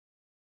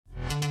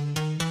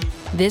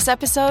This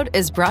episode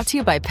is brought to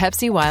you by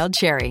Pepsi Wild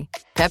Cherry.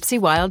 Pepsi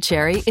Wild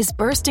Cherry is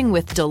bursting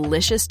with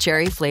delicious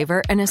cherry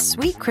flavor and a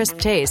sweet, crisp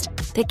taste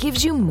that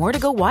gives you more to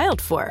go wild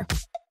for.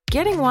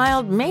 Getting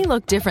wild may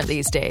look different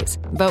these days,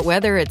 but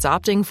whether it's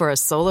opting for a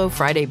solo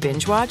Friday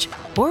binge watch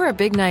or a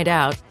big night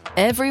out,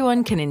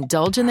 everyone can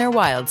indulge in their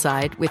wild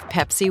side with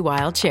Pepsi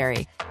Wild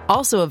Cherry.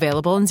 Also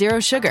available in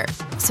Zero Sugar.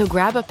 So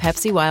grab a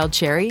Pepsi Wild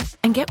Cherry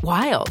and get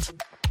wild.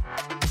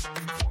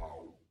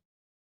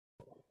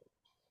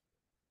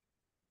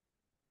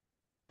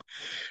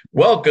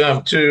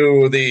 Welcome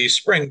to the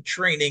Spring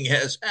Training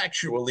Has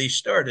Actually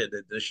Started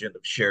edition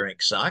of Sharing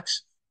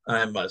Socks.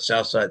 I'm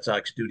Southside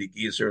Sox duty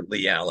geezer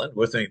Lee Allen.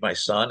 With me, my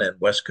son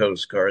and West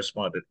Coast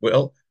correspondent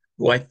Will,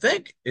 who I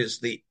think is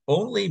the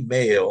only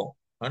male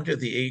under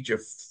the age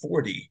of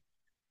 40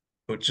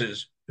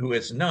 who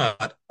is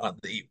not on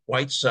the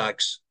White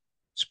Sox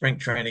spring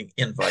training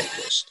invite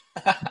list.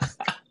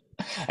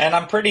 And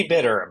I'm pretty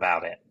bitter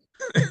about it.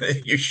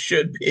 You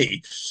should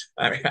be.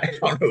 I mean, I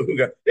don't know who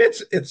got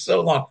it's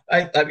so long.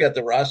 I've got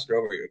the roster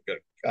over here. Good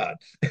God.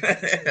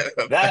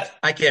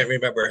 I can't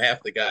remember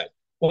half the guys.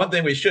 One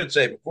thing we should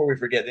say before we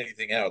forget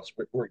anything else,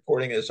 we're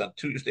recording this on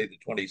Thursday the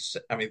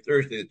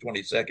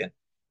 22nd,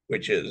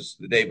 which is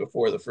the day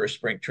before the first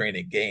spring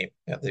training game.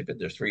 They've been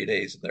there 3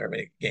 days and they're having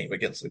a game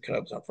against the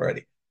Cubs on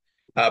Friday.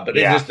 But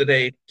it is the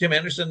day Tim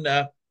Anderson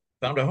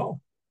found a home.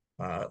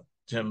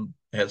 Tim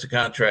has a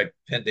contract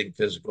pending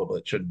physical, but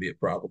it shouldn't be a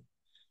problem.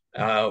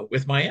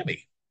 With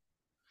Miami.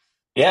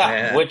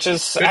 Yeah, which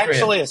is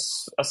actually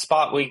a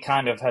spot we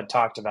kind of had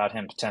talked about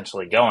him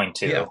potentially going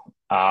to.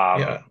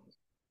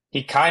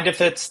 He kind of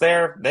fits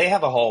there. They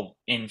have a whole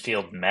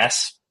infield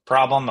mess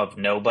problem of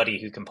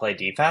nobody who can play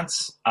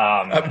defense.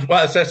 Well, I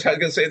was going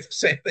to say the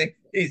same thing.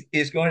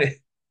 He's going to,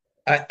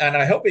 and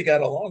I hope he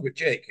got along with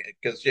Jake,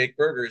 because Jake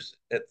Berger's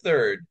at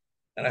third,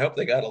 and I hope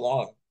they got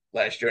along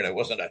last year, and it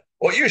wasn't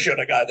you should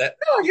have got that.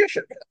 No, you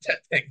should have got that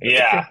thing.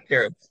 Yeah.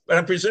 But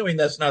I'm presuming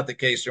that's not the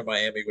case, or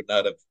Miami would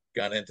not have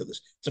gone into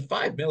this. It's a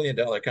 $5 million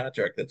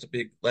contract. That's a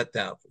big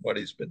letdown from what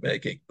he's been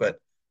making. But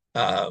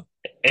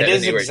it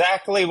is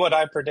exactly what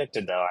I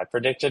predicted, though. I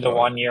predicted a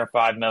 1 year,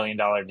 $5 million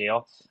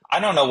deal. I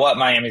don't know what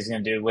Miami's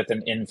going to do with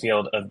an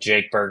infield of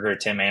Jake Berger,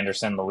 Tim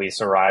Anderson,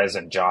 Luis Arias,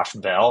 and Josh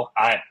Bell.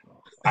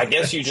 I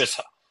guess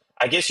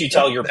you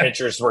tell your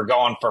pitchers we're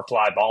going for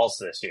fly balls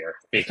this year,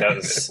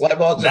 because fly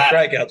balls and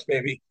strikeouts,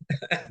 baby.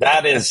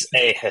 That is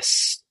a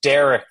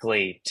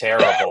hysterically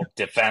terrible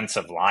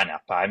defensive lineup.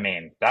 I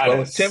mean,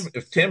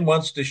 if Tim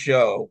wants to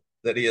show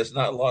that he has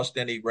not lost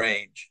any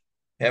range,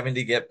 having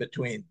to get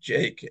between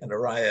Jake and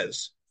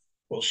Arias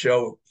will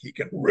show he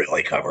can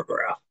really cover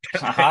ground.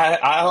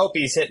 I hope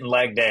he's hitting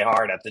leg day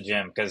hard at the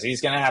gym, because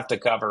he's going to have to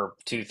cover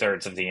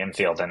 2/3 of the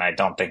infield, and I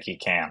don't think he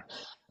can.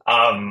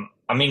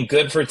 I mean,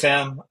 good for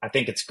Tim. I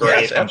think it's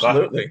great. Yes,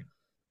 absolutely.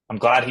 I'm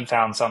glad he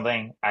found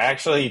something. I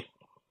actually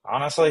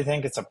honestly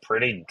think it's a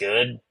pretty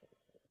good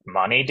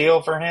money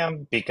deal for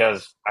him,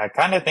 because I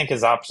kind of think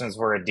his options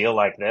were a deal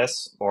like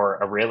this or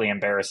a really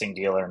embarrassing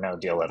deal or no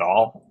deal at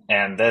all.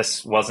 And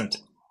this wasn't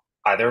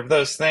either of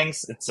those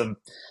things. It's a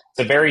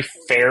very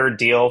fair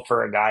deal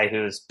for a guy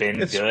who's been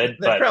good.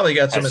 They probably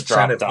got some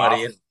incentive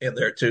money in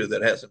there too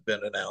that hasn't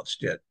been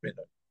announced yet,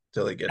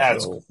 until they get to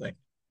the whole thing.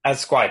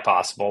 That's quite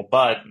possible.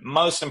 But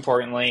most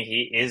importantly,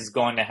 he is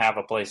going to have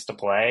a place to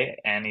play,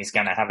 and he's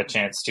going to have a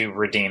chance to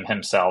redeem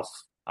himself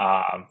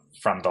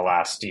from the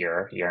last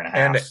year and a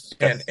half.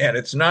 And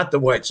it's not the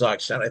White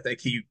Sox. And I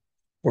think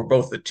for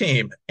both the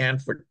team and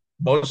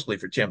mostly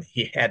for Tim,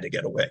 he had to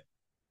get away.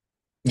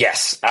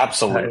 Yes,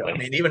 absolutely. I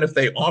mean, even if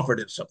they offered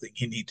him something,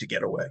 he needs to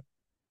get away.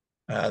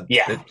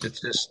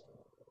 It's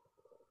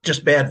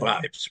just bad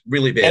vibes,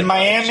 really bad. And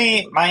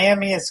vibes.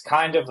 Miami is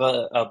kind of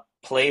a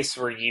place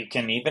where you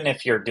can, even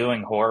if you're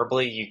doing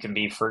horribly, you can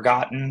be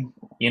forgotten.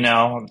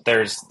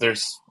 They're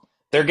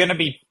going to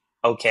be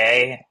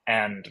okay,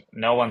 and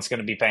no one's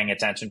going to be paying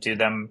attention to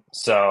them.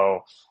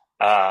 So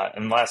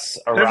unless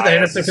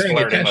Arias is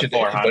flirting with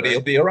 400, but he'll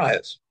be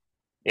Arias.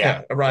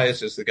 Yeah,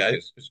 Arias is the guy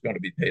who's going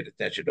to be paid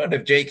attention. And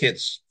if Jake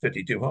hits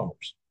 52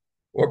 homers,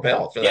 or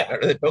Bell for that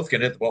matter, they both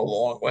can hit the ball a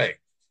long way.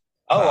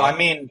 I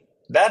mean,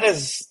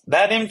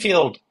 that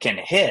infield can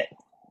hit.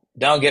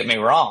 Don't get me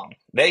wrong.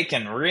 They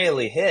can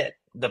really hit.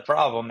 The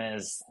problem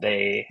is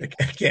they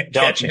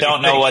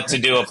don't know what to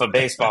do if a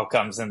baseball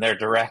comes in their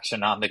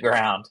direction on the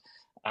ground.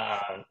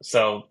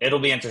 So it'll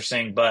be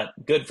interesting, but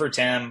good for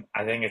Tim.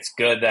 I think it's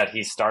good that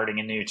he's starting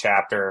a new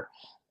chapter.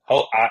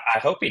 I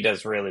hope he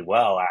does really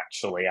well,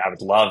 actually. I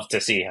would love to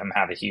see him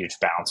have a huge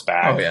bounce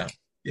back. Oh, yeah.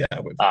 Yeah,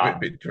 it would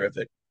be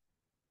terrific.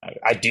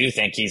 I do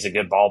think he's a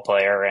good ball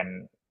player,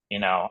 and,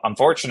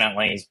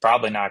 unfortunately, he's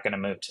probably not going to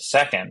move to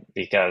second,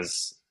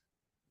 because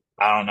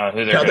I don't know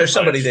who they're going to there's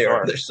somebody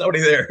there. There's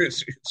somebody there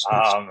who's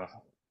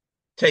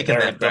taking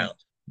that ground.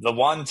 The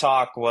one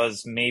talk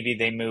was maybe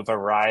they move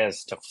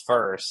Arias to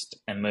first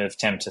and move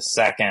Tim to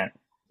second,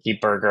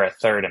 keep Berger at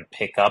third, and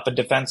pick up a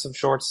defensive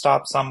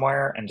shortstop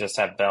somewhere and just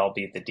have Bell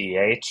be the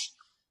DH,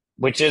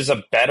 which is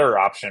a better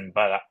option.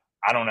 But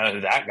I don't know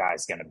who that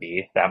guy's going to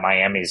be that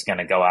Miami's going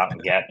to go out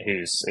and get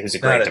who's a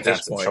great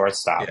defensive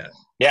shortstop.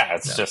 Yeah,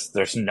 it's just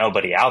there's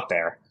nobody out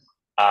there.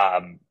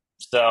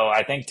 So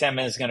I think Tim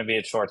is going to be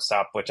a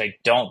shortstop, which I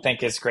don't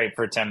think is great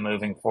for Tim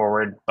moving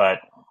forward, but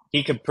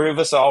he could prove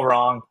us all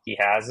wrong. He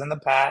has in the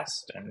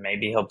past, and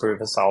maybe he'll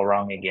prove us all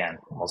wrong again.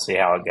 We'll see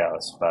how it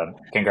goes. But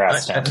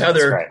congrats, Tim.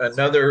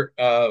 Another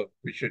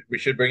we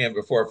should bring in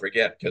before I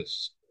forget,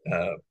 because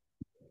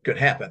could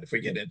happen if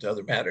we get into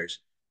other matters.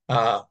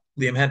 Liam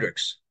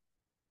Hendriks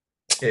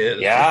is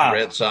the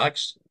Red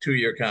Sox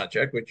 2-year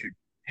contract, which you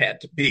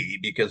had to be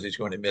because he's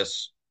going to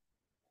miss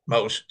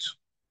most,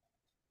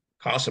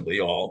 possibly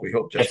all. We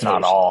hope just if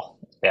not all.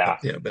 Yeah,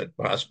 but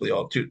possibly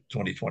all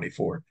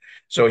 2024.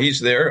 So he's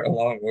there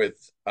along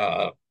with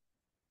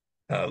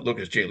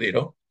Lucas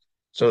Giolito.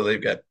 So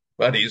they've got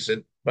buddies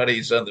on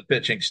the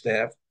pitching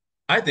staff.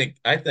 I think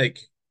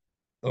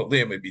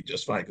Liam would be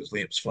just fine because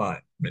Liam's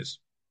fine,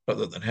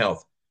 other than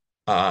health.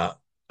 I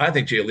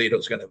think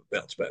Giolito's going to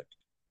bounce back,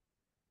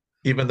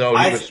 even though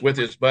he was with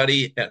his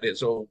buddy and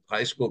his old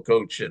high school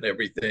coach and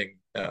everything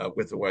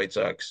with the White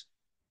Sox.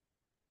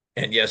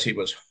 And yes, he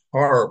was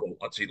horrible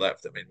once he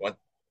left. I mean,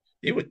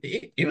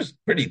 he was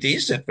pretty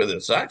decent for the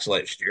Sox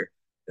last year,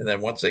 and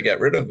then once they got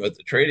rid of him at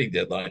the trading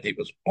deadline, he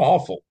was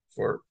awful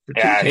for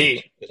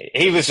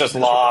he was just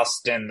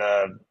lost in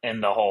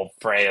the whole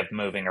fray of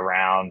moving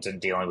around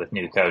and dealing with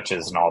new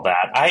coaches and all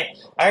that. I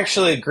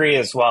actually agree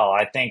as well.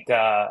 I think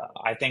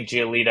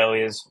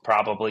Giolito is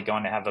probably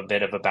going to have a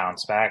bit of a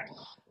bounce back.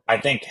 I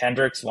think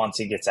Hendriks, once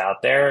he gets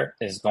out there,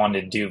 is going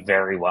to do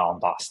very well in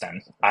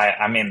Boston.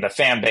 I mean, the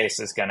fan base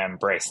is going to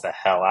embrace the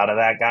hell out of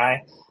that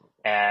guy.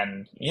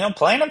 And,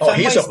 playing him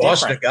he's a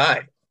Boston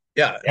guy.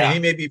 Yeah. I mean, he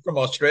may be from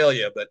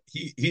Australia, but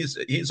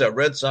he's a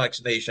Red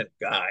Sox Nation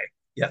guy.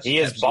 Yes, he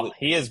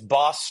is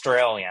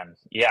Australian.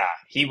 Yeah,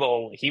 he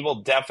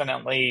will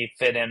definitely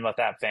fit in with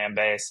that fan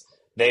base.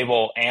 They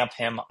will amp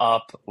him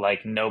up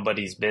like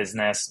nobody's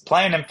business.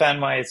 Playing in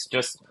Fenway,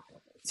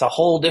 it's a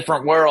whole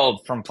different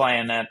world from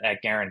playing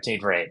at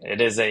guaranteed rate. It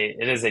is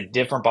a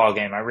different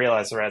ballgame. I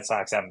realize the Red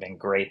Sox haven't been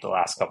great the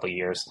last couple of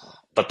years,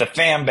 but the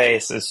fan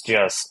base is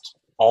just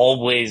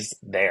always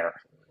there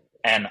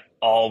and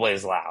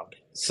always loud.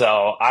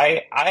 So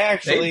I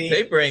actually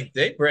they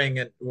bring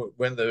in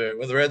when the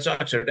Red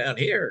Sox are down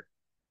here,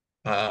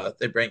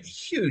 they bring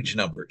huge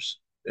numbers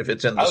if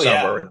it's in the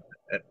summer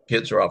and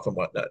kids are off and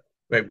whatnot.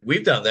 I mean,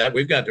 we've done that.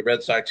 We've gone to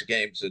Red Sox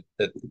games at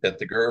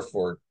the Gurf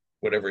or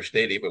whatever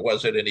stadium it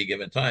was at any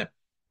given time,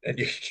 and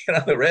you get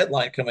on the red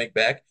line coming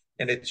back,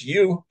 and it's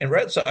you in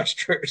Red Sox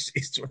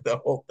jerseys for the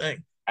whole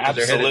thing.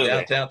 Absolutely, they're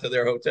headed downtown to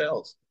their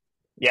hotels.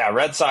 Yeah,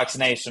 Red Sox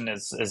Nation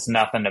is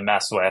nothing to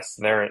mess with.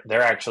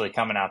 They're actually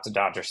coming out to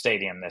Dodger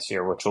Stadium this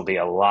year, which will be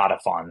a lot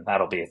of fun.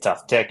 That'll be a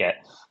tough ticket.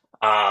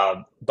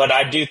 But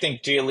I do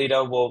think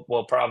Giolito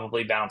will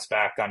probably bounce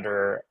back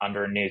under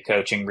a new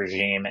coaching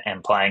regime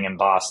and playing in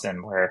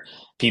Boston, where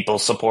people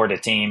support a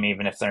team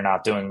even if they're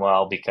not doing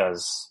well,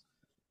 because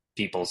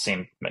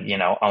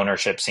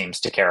ownership seems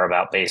to care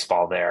about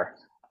baseball there.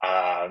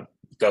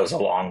 Goes a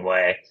long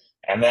way.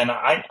 And then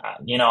I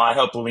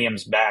hope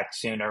Liam's back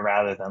sooner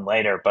rather than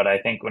later. But I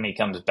think when he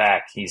comes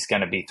back, he's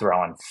going to be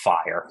throwing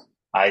fire.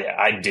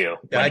 I do.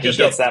 Yeah, when he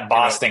gets that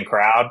Boston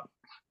crowd.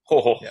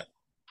 Yeah.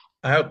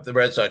 I hope the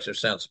Red Sox are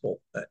sensible,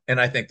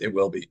 and I think they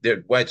will be.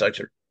 The White Sox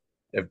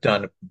have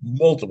done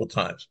multiple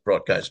times,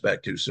 brought guys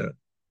back too soon.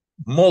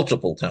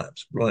 Multiple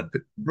times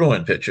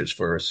ruined pitchers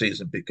for a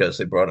season because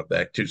they brought them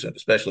back too soon,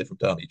 especially from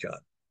Tommy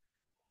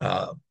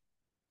John.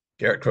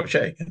 Garrett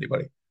Crochet,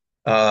 anybody.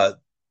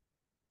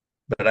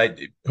 But I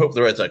hope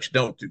the Red Sox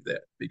don't do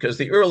that, because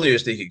the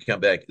earliest he can come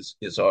back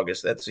is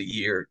August. That's a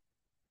year.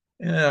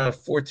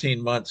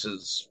 14 months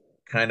is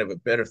kind of a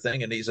better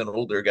thing, and he's an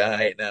older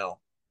guy now.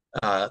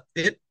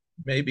 It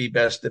may be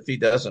best if he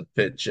doesn't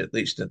pitch at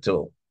least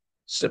until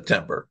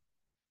September.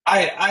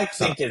 I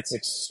think it's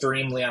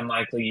extremely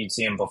unlikely you'd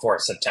see him before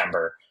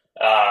September.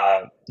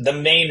 The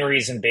main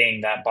reason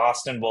being that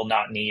Boston will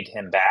not need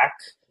him back.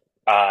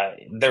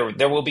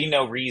 There will be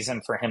no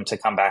reason for him to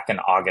come back in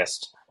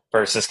August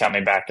versus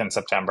coming back in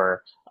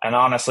September, and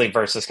honestly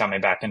versus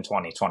coming back in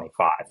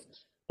 2025.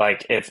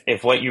 Like,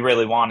 if what you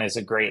really want is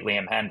a great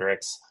Liam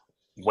Hendriks,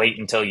 wait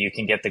until you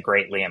can get the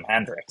great Liam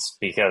Hendriks,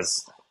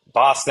 because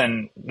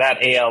Boston,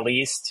 that AL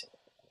East,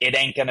 it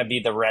ain't going to be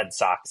the Red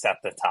Sox at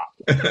the top.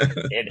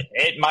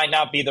 It might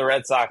not be the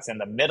Red Sox in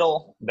the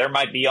middle. There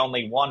might be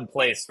only one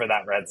place for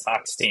that Red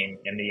Sox team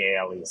in the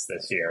AL East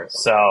this year.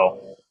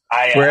 So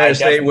whereas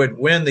they would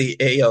win the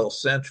AL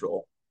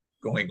Central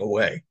going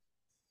away.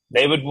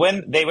 They would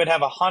win. They would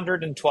have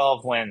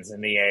 112 wins in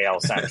the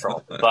AL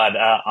Central, but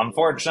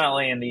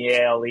unfortunately, in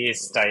the AL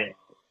East,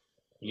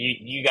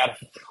 you got.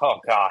 Oh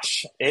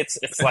gosh,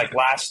 it's like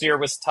last year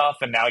was tough,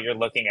 and now you're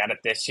looking at it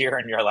this year,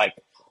 and you're like,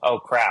 oh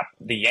crap,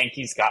 the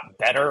Yankees got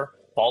better,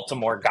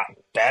 Baltimore got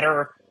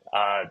better,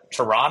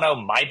 Toronto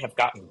might have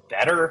gotten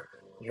better.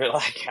 You're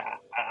like,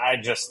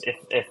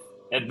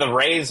 if the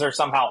Rays are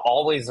somehow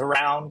always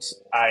around,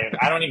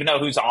 I don't even know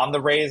who's on the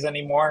Rays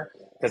anymore,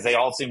 because they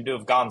all seem to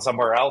have gone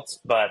somewhere else.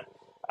 But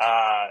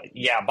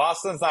Yeah,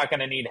 Boston's not going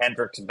to need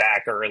Hendricks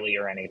back early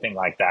or anything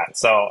like that.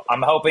 So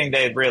I'm hoping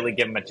they really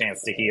give him a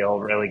chance to heal,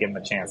 really give him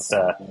a chance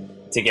to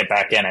get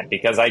back in it.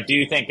 Because I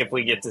do think if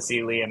we get to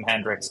see Liam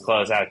Hendricks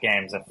close out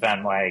games at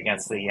Fenway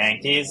against the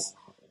Yankees,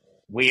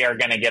 we are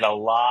going to get a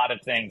lot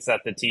of things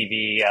that the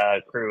TV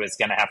crew is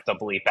going to have to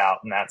bleep out,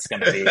 and that's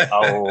going to be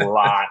a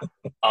lot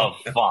of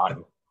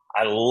fun.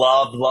 I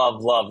love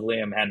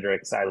Liam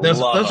Hendricks. Those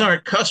him.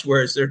 Aren't cuss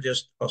words; they're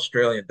just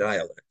Australian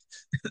dialect.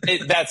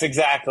 That's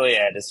exactly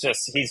it. It's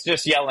just he's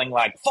just yelling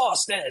like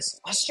Foster's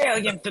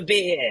Australian for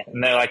beer,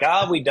 and they're like,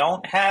 "Oh, we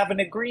don't have an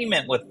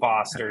agreement with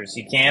Foster's.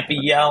 You can't be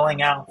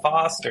yelling out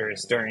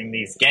Foster's during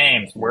these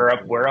games. We're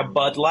a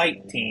Bud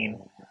Light team."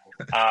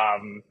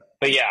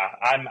 But yeah,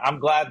 I'm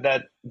glad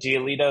that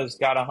Giolito's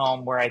got a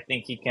home where I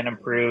think he can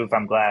improve.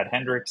 I'm glad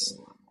Hendricks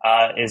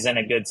is in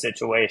a good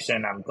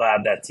situation. I'm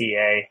glad that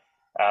TA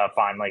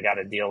finally got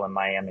a deal in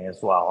Miami as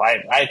well.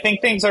 I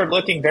think things are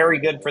looking very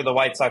good for the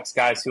White Sox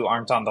guys who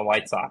aren't on the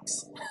White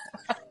Sox.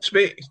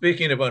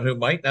 Speaking of one who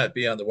might not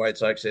be on the White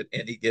Sox at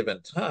any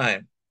given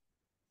time,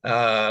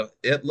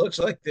 it looks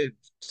like the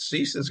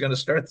Cease is going to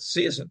start the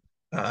season.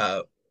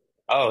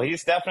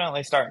 He's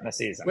definitely starting the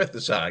season with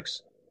the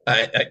Sox.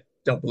 I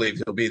don't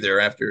believe he'll be there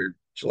after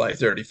July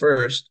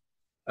 31st.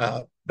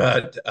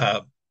 But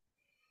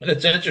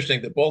it's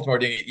interesting that Baltimore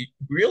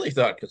really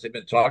thought, because they've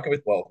been talking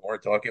with Baltimore,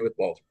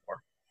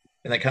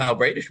 and then Kyle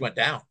Bradish went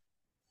down.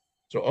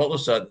 So all of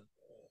a sudden,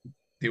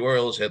 the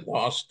Orioles had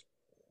lost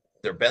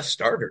their best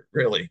starter,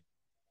 really.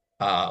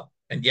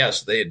 And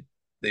yes, they've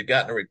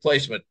gotten a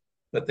replacement,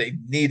 but they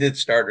needed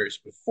starters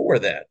before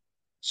that.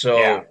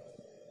 So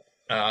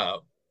I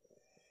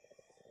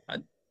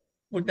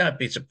would not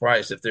be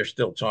surprised if they're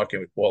still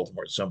talking with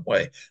Baltimore in some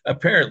way.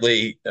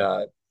 Apparently,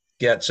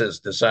 Getz has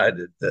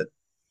decided that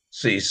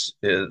Cease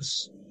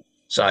is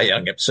Cy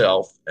Young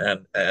himself,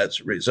 and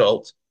as a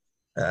result,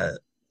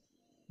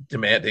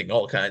 demanding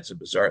all kinds of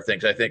bizarre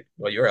things. I think,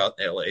 well, you're out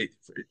in L.A.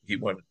 They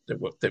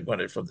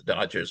wanted from the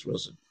Dodgers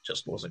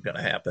wasn't going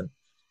to happen.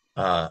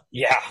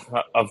 Yeah,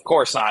 of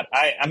course not.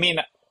 I mean,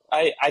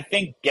 I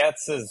think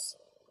Getz is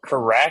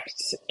correct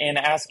in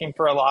asking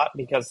for a lot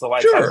because the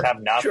White Sox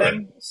have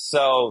nothing. Sure.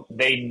 So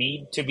they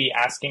need to be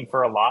asking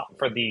for a lot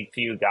for the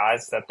few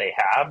guys that they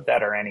have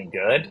that are any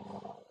good.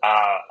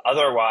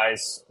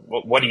 Otherwise,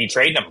 what are you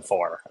trading them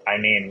for? I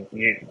mean,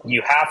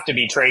 you have to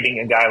be trading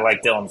a guy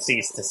like Dylan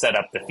Cease to set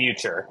up the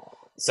future.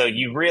 So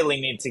you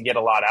really need to get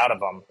a lot out of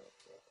him.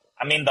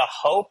 I mean, the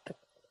hope,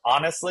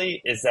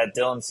 honestly, is that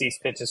Dylan Cease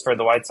pitches for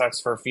the White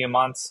Sox for a few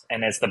months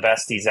and is the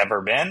best he's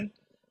ever been.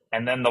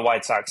 And then the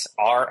White Sox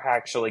are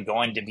actually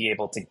going to be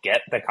able to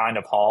get the kind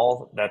of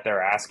haul that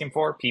they're asking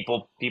for.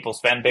 People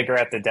spend bigger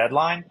at the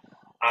deadline.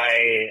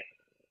 I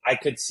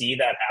could see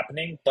that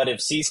happening. But if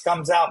Cease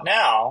comes out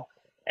now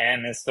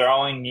and is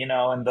throwing, in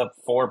the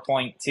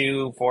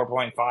 4.2,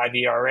 4.5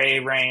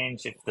 ERA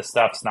range, if the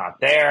stuff's not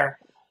there,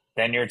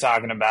 then you're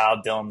talking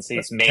about Dylan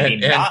Cease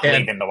maybe not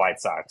leaving the White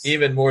Sox.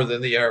 Even more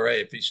than the ERA,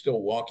 if he's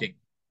still walking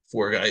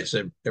 4 guys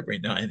every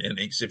 9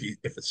 innings, if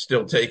it's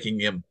still taking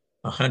him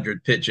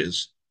 100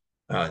 pitches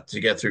to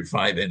get through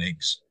 5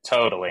 innings.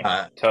 Totally.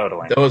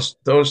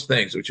 Those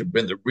things, which have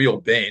been the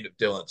real bane of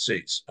Dylan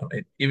Cease. I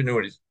mean,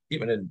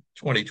 even in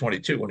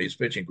 2022, when he's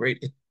pitching great,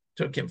 it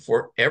took him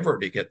forever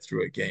to get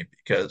through a game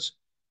because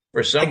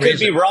for some reason. I could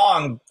be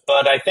wrong,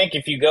 but I think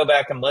if you go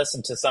back and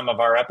listen to some of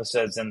our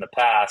episodes in the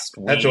past,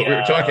 that's what we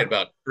were talking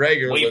about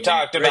regularly. We've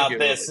talked about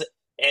this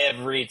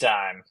every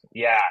time.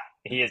 Yeah.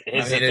 His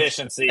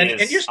efficiency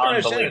is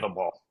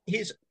unbelievable.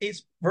 He's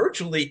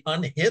virtually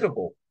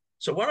unhittable.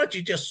 So why don't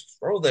you just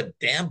throw the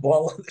damn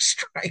ball in the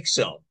strike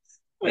zone?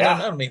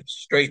 I mean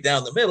straight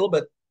down the middle,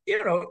 but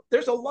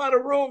there's a lot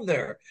of room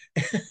there.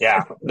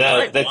 Yeah,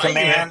 the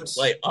command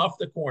play off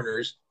the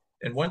corners,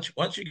 and once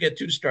you get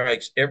 2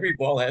 strikes, every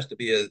ball has to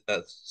be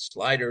a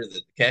slider that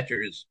the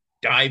catcher is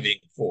diving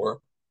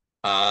for.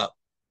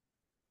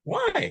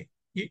 Why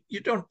you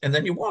don't? And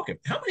then you walk him.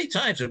 How many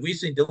times have we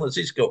seen Dylan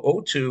Cease go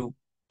 0-2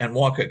 and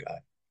walk a guy?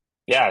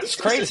 Yeah, it's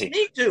crazy.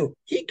 Need to.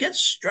 He can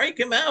strike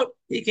him out.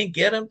 He can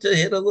get him to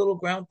hit a little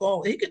ground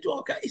ball. He can do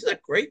all kinds. He's a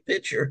great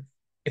pitcher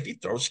if he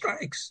throws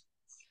strikes.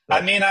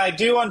 I mean, I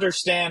do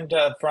understand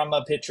from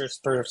a pitcher's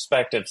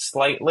perspective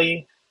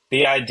slightly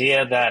the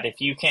idea that if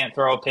you can't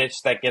throw a pitch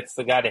that gets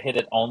the guy to hit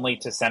it only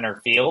to center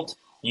field,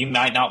 you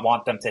might not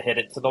want them to hit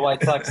it to the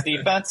White Sox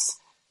defense.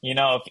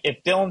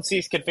 If Dylan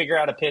Cease could figure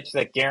out a pitch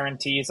that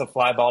guarantees a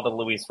fly ball to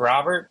Luis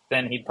Robert,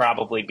 then he'd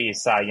probably be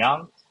Cy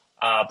Young.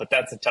 But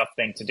that's a tough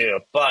thing to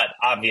do. But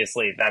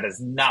obviously that is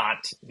not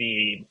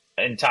the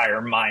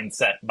entire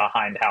mindset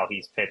behind how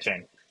he's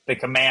pitching. The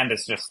command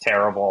is just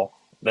terrible.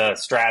 The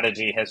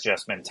strategy has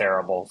just been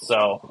terrible.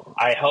 So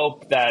I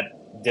hope that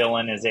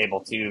Dylan is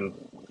able to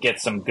get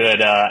some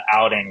good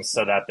outings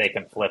so that they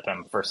can flip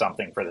him for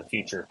something for the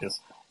future. Because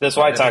this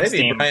White Sox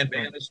team... Brian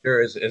Bannister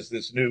is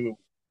this new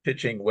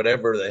pitching,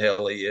 whatever the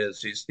hell he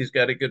is. He's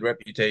got a good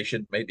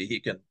reputation. Maybe he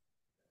can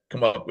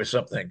come up with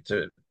something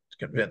to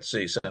convince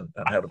Cease on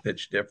how to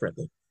pitch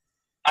differently.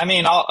 I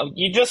mean,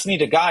 you just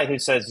need a guy who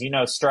says,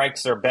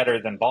 strikes are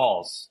better than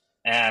balls.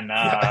 And,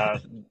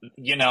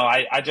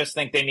 I just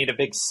think they need a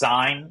big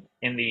sign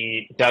in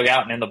the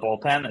dugout and in the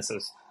bullpen that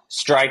says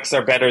strikes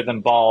are better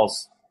than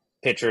balls,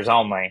 pitchers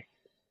only.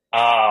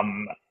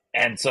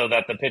 And so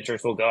that the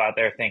pitchers will go out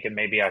there thinking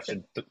maybe I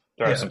should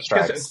throw some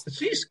strikes.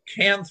 Cease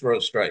can throw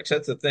strikes.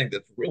 That's the thing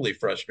that's really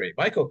frustrating.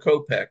 Michael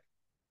Kopech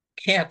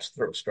can't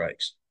throw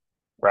strikes.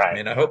 Right. I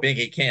mean, I hope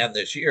he can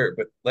this year,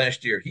 but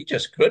last year he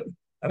just couldn't.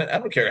 I mean, I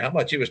don't care how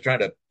much he was trying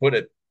to put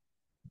it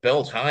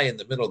belt high in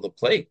the middle of the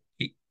plate.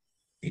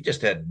 He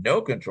just had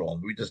no control,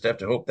 and we just have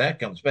to hope that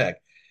comes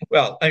back.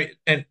 Well, I mean,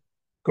 and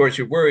of course,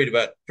 you're worried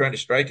about trying to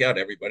strike out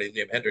everybody.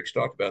 Liam Hendriks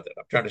talked about that.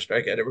 I'm trying to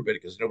strike out everybody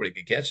because nobody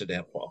can catch the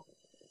damn ball.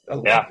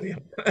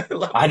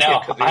 I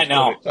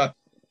know.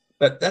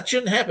 But that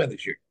shouldn't happen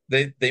this year.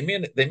 They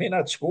may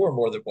not score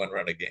more than one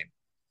run a game,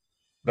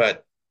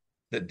 but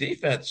the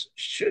defense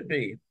should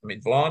be. I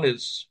mean, Vaughn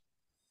is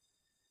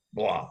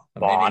blah.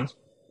 Vaughn.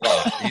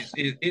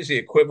 He's the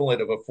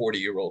equivalent of a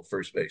 40-year-old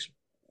first baseman.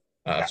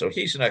 So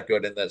he's not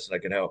good, and that's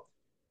not going to help.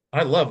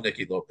 I love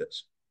Nicky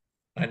Lopez.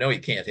 I know he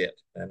can't hit,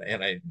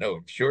 and I know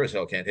sure as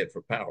hell can't hit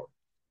for power.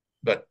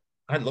 But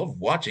I love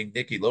watching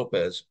Nicky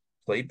Lopez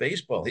play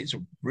baseball. He's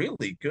a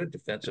really good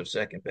defensive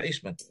second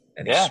baseman,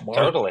 and he's smart.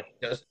 Totally.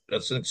 Does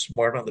things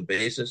smart on the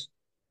bases.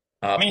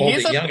 I mean,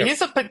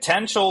 he's a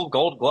potential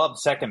Gold Glove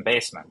second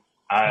baseman.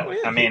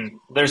 I mean,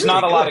 there's really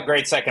not a lot of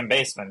great second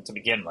basemen to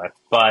begin with,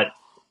 but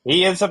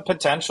he is a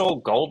potential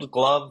Gold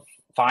Glove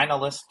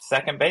finalist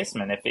second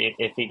baseman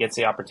if he gets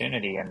the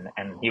opportunity, and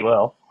he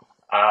will.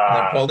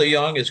 Paul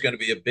DeJong is going to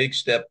be a big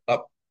step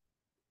up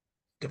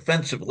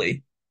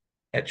defensively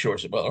at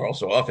shortstop, or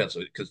also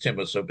offensively because Tim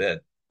was so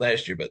bad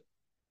last year, but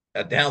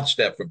a down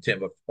step from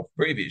Tim of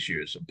previous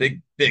years, a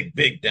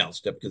big down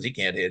step because he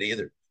can't hit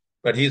either.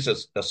 But he's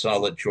a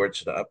solid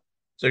shortstop,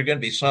 so you're going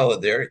to be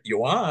solid there.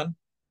 Yuan,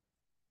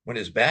 when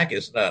his back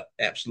is not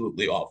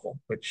absolutely awful,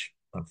 which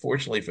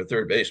unfortunately for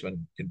third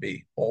baseman can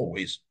be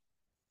always.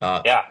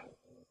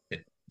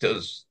 It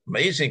does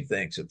amazing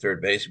things at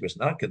third base. He was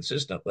not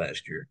consistent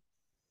last year.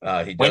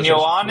 When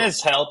Yuan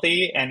is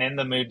healthy and in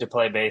the mood to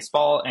play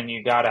baseball, and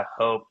you got to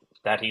hope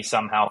that he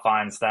somehow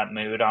finds that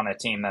mood on a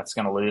team that's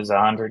going to lose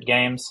 100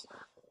 games.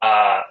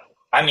 I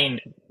mean,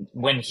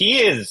 when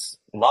he is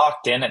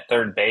locked in at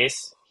third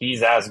base,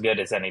 he's as good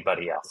as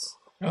anybody else.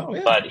 Oh,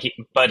 yeah.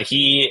 But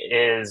he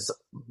is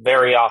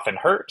very often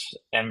hurt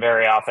and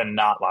very often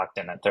not locked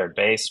in at third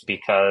base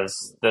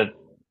because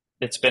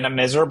it's been a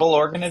miserable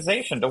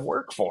organization to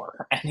work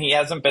for, and he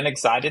hasn't been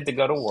excited to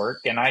go to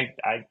work. And I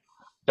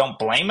don't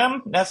blame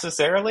him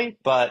necessarily,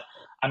 but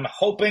I'm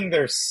hoping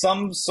there's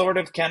some sort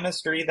of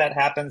chemistry that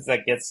happens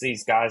that gets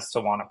these guys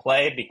to want to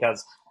play,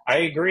 because I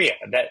agree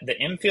that the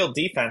infield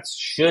defense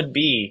should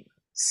be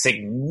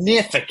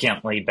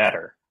significantly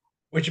better.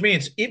 Which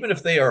means even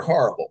if they are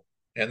horrible,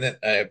 and then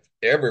I have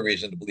every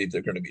reason to believe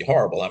they're going to be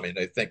horrible. I mean,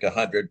 I think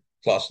 100+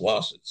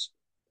 losses.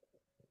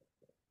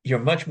 You're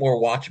much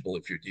more watchable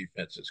if your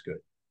defense is good.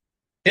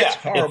 It's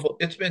horrible.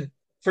 It's been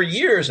for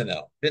years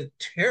now, been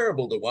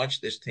terrible to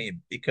watch this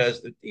team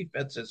because the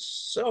defense is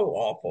so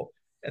awful,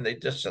 and they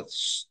just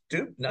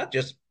not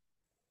just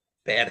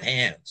bad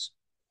hands,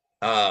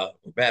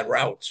 bad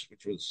routes,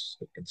 which was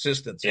a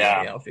consistency in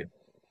the outfield,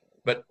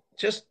 but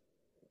just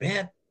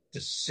bad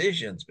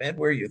decisions, bad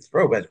where you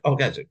throw. But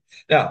guys,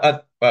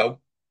 now,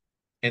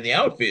 in the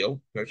outfield,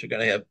 of course, you're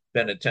going to have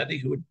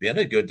Benintendi, who had been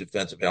a good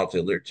defensive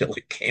outfielder until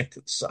he came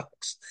to the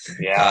Sox.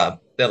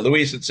 Then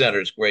Luis at center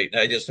is great, and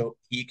I just hope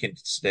he can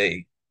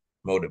stay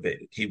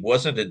motivated. He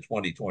wasn't in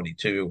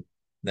 2022,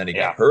 then he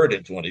got hurt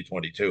in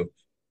 2022.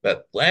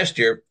 But last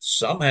year,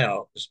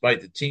 somehow,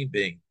 despite the team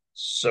being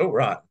so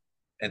rotten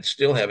and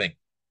still having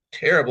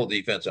terrible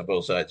defense on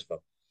both sides of him,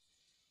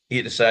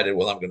 he decided,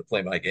 well, I'm going to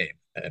play my game.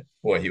 And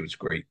boy, he was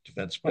great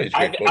defensively.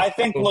 I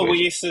think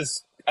Luis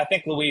is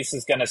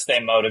going to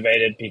stay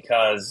motivated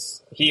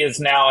because he is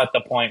now at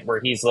the point where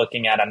he's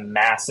looking at a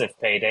massive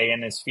payday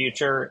in his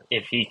future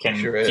if he can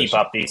keep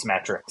up these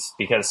metrics,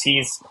 because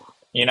he's,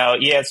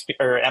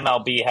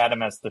 MLB had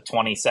him as the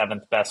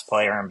 27th best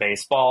player in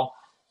baseball.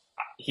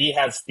 He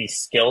has the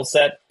skill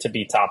set to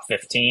be top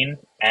 15.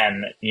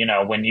 And,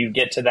 when you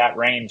get to that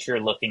range, you're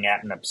looking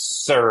at an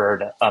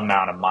absurd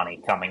amount of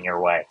money coming your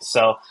way.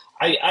 So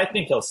I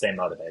think he'll stay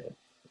motivated.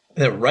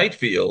 The right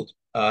field,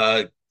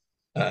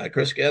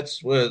 Chris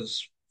Getz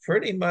was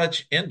pretty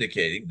much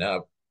indicating,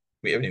 now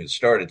we haven't even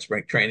started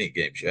spring training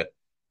games yet,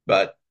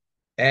 but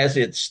as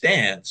it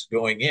stands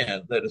going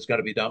in, that it's going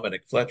to be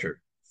Dominic Fletcher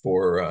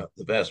for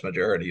the vast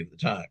majority of the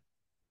time.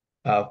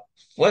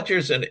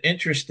 Fletcher's an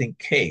interesting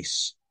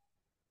case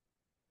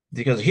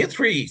because he hit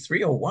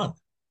 301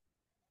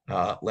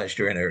 last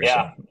year in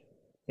Arizona.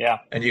 Yeah.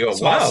 And you go,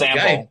 small wow,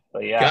 sample,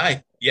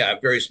 guy,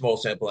 very small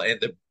sample. And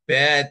the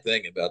bad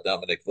thing about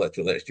Dominic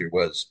Fletcher last year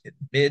was in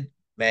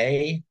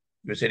mid-May,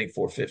 he was hitting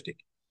 450.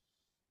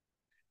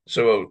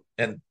 So,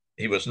 and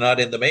he was not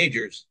in the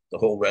majors the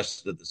whole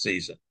rest of the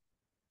season.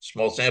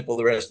 Small sample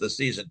the rest of the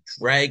season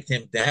dragged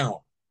him down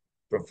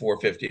from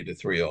 450 to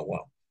 301.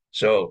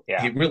 So he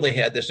Yeah. really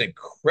had this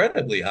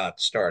incredibly hot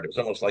start. It was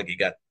almost like he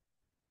got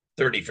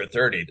 30 for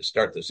 30 to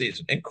start the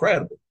season.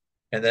 Incredible.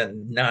 And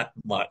then not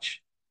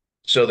much.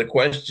 So the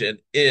question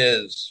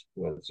is,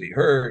 was he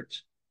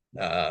hurt?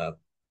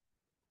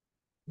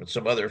 With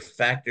some other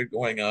factor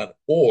going on,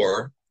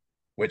 or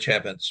which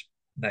happens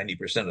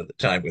 90% of the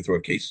time with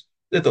rookies,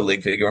 did the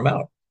league figure him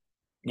out?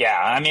 Yeah,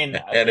 I mean,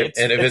 And if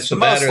it's the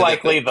most matter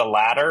likely the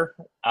latter.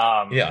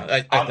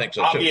 Yeah, I think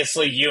so too.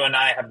 Obviously, you and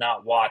I have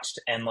not watched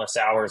endless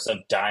hours of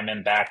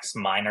Diamondbacks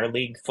minor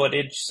league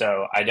footage,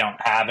 so I don't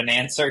have an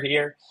answer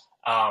here.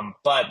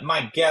 But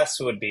my guess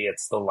would be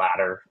it's the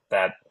latter,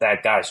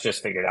 that guy's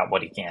just figured out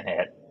what he can't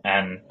hit.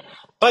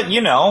 But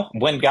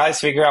when guys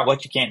figure out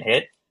what you can't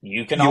hit,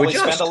 you can always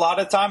spend a lot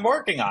of time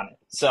working on it.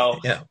 So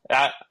yeah.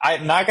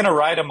 I'm not going to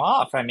write him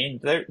off. I mean,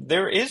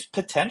 there is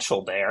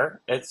potential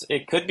there.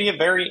 It could be a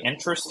very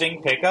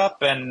interesting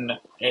pickup, and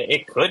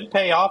it could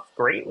pay off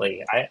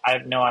greatly. I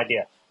have no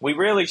idea. We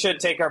really should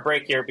take our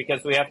break here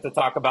because we have to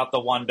talk about the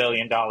 $1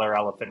 billion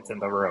elephant in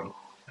the room.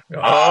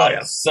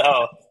 Yeah.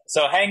 So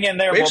hang in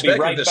there. We'll be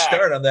right back.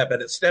 Start on that,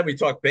 but instead we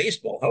talk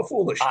baseball. How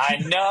foolish! I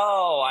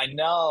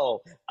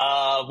know.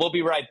 We'll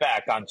be right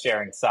back on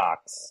Sharing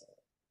Socks.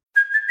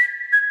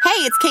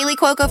 Hey, it's Kaylee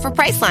Cuoco for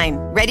Priceline.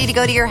 Ready to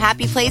go to your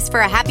happy place for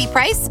a happy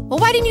price? Well,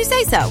 why didn't you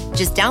say so?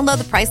 Just download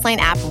the Priceline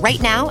app right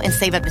now and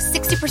save up to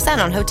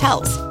 60% on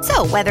hotels.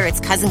 So whether it's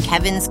Cousin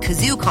Kevin's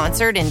Kazoo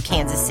Concert in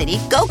Kansas City,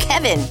 go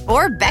Kevin,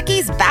 or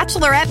Becky's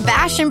Bachelorette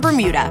Bash in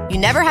Bermuda, you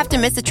never have to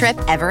miss a trip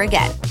ever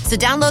again. So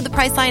download the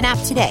Priceline app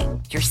today.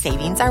 Your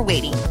savings are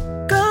waiting.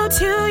 Go to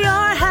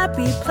your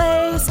happy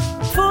place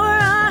for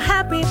a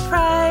happy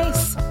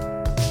price.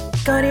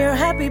 Go to your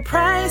happy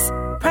price,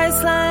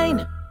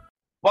 Priceline.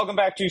 Welcome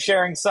back to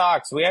Sharing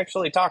Socks. We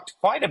actually talked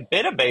quite a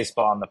bit of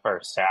baseball in the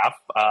first half,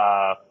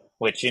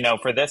 which,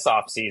 for this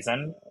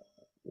offseason,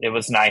 it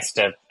was nice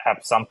to have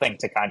something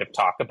to kind of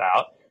talk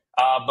about.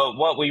 But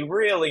what we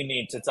really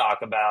need to talk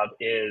about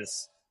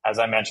is, as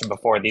I mentioned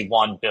before, the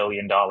 $1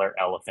 billion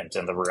elephant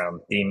in the room,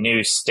 the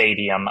new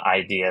stadium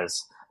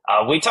ideas.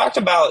 We talked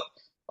about,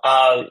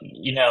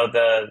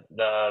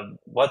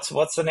 what's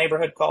the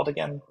neighborhood called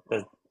again?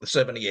 The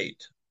 78.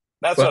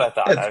 That's what I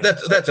thought.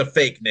 That's a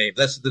fake name.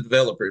 That's the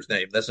developer's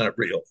name. That's not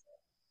real.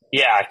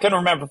 Yeah, I couldn't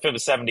remember if it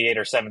was 78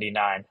 or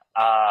 79.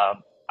 I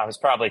was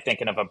probably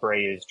thinking of a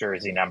Braves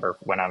jersey number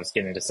when I was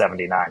getting to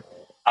 79.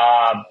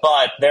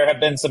 But there have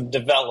been some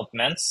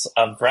developments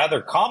of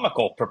rather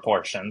comical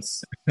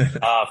proportions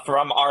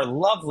from our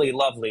lovely,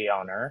 lovely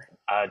owner,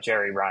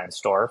 Jerry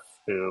Reinsdorf,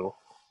 who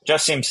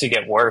just seems to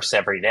get worse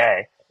every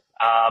day.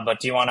 But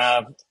do you want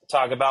to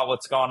talk about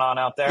what's going on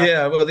out there?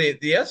 Yeah, well,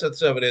 the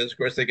essence of it is, of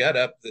course, they got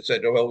up, they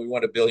said, oh, well, we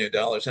want $1 billion.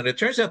 And it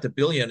turns out the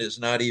billion is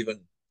not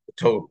even the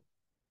total.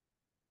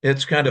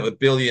 It's kind of $1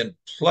 billion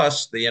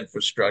plus the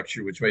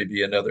infrastructure, which may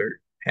be another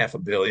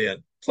 $500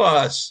 million,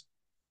 plus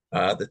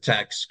the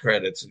tax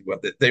credits.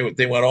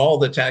 They want all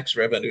the tax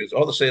revenues,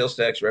 all the sales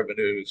tax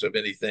revenues of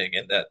anything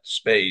in that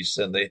space.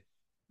 And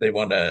they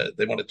want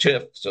to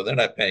chip, so they're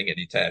not paying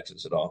any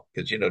taxes at all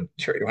because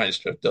Jerry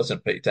Reinsdorf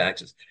doesn't pay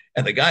taxes,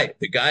 and the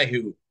guy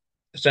who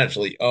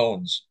essentially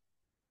owns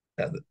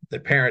the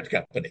parent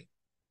company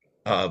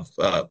of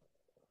the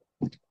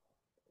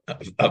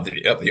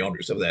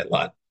owners of that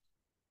lot,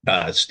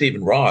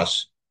 Stephen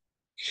Ross,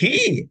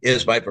 he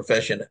is by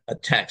profession a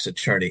tax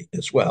attorney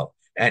as well,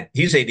 and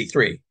he's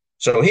 83.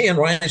 So he and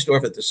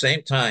Reinsdorf at the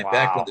same time,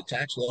 back when the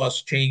tax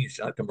laws changed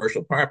on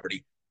commercial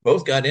property,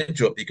 both got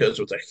into it because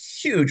it was a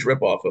huge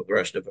ripoff of the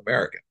rest of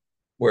America,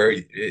 where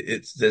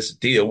it's this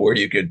deal where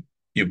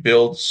you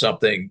build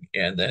something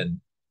and then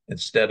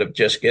instead of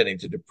just getting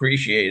to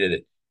depreciate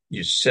it,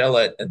 you sell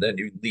it and then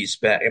you lease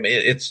back. I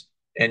mean,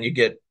 and you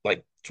get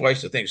like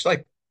twice the thing. It's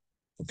like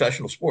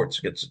professional sports.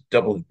 It gets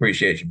double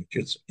depreciation, which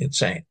is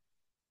insane.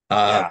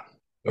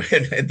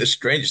 And the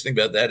strangest thing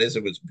about that is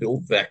it was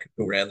Bill Veeck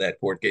who ran that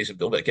court case, and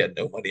Bill Veeck had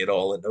no money at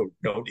all and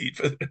no need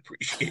for the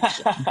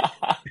depreciation.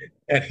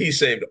 And he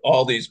saved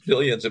all these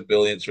billions and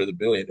billions for the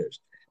billionaires.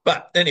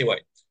 But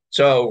anyway,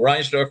 so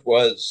Reinsdorf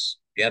was,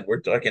 again, we're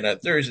talking on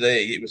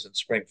Thursday. He was in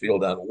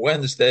Springfield on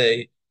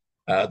Wednesday.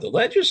 The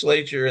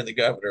legislature and the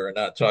governor are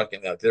not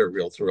talking like they're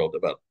real thrilled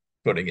about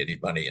putting any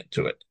money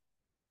into it.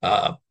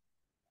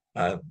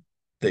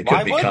 They could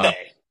Why would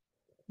they?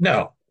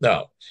 No.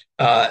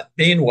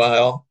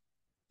 Meanwhile,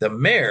 the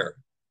mayor,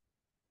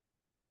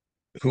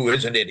 who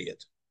is an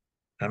idiot.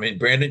 I mean,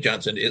 Brandon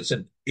Johnson is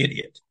an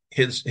idiot.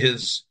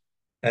 His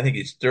I think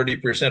he's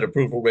 30%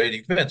 approval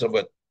rating. Depends on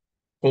what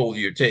poll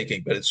you're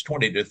taking, but it's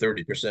 20 to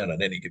 30%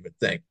 on any given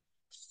thing.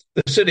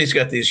 The city's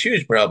got these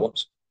huge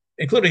problems,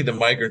 including the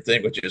migrant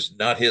thing, which is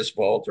not his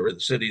fault or the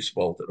city's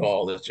fault at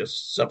all. It's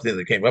just something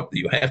that came up that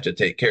you have to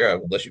take care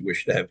of unless you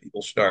wish to have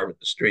people starve in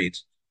the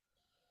streets.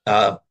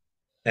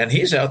 And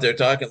he's out there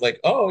talking like,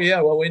 oh,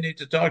 yeah, well, we need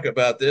to talk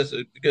about this.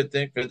 It's a good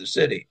thing for the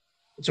city.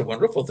 It's a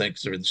wonderful thing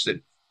for the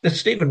city. That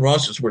Stephen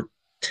Ross is worth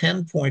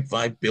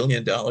 $10.5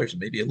 billion,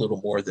 maybe a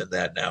little more than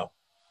that now,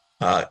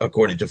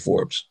 according to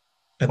Forbes.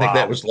 I think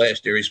that was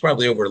last year. He's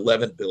probably over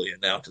 11 billion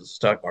now because the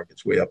stock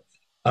market's way up.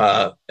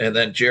 And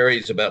then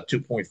Jerry's about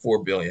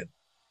 2.4 billion.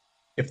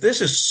 If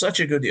this is such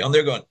a good deal, and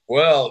they're going,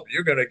 well,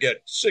 you're going to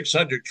get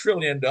 $600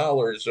 trillion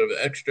of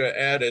extra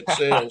added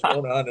sales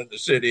going on in the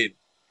city.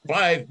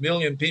 5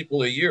 million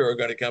people a year are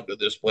going to come to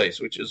this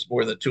place, which is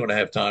more than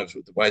 2.5 times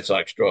what the White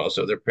Sox draw.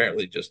 So they're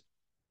apparently just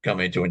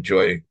coming to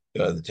enjoy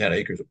the 10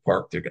 acres of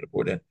park they're going to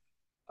put in.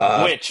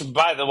 Which,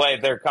 by the way,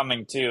 they're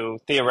coming to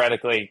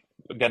theoretically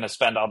going to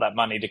spend all that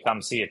money to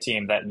come see a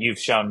team that you've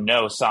shown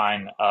no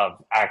sign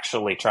of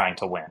actually trying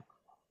to win.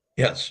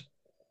 Yes.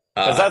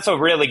 Because that's what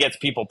really gets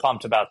people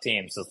pumped about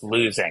teams, is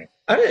losing.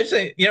 I mean,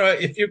 say,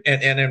 if you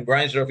and then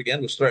Reinsdorf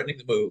again was threatening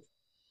to move.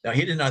 Now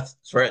he did not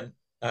threaten.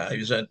 He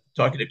was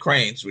talking to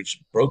Cranes, which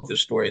broke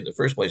this story in the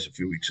first place a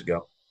few weeks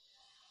ago,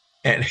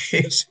 and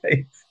he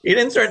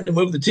didn't threaten to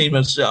move the team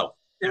himself.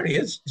 There he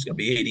is. He's going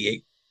to be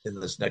 88 in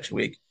this next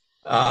week.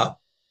 I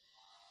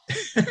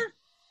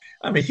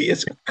mean, he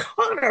is a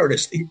con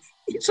artist.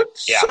 He's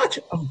such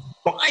a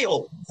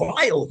vile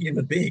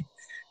human being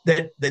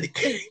that he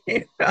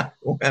can't.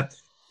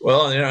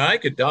 Well, I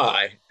could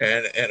die,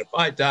 and if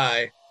I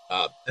die,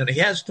 and he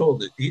has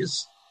told that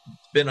he's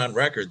been on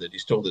record that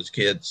he's told his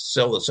kids,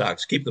 sell the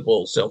Sox, keep the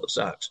Bulls, sell the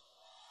Sox,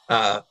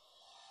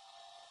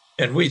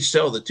 and we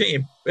sell the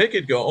team. They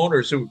could go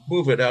owners who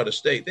move it out of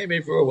state. They may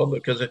very well,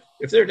 because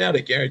if they're down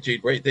at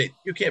guaranteed rate,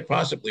 you can't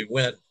possibly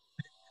win.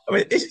 I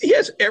mean, he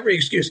has every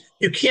excuse.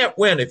 You can't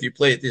win if you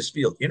play at this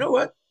field. You know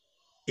what?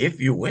 If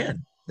you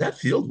win, that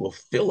field will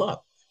fill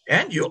up,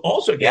 and you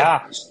also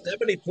get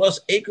 70 plus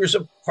acres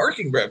of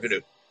parking revenue,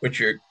 which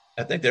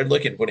I think they're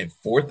looking at putting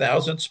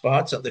 4,000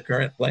 spots on the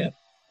current plan.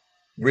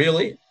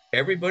 Really?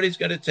 Everybody's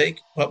going to take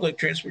public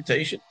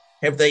transportation?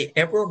 Have they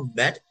ever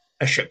met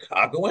a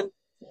Chicagoan?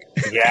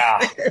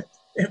 Yeah.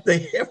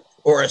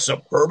 Or a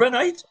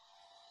suburbanite?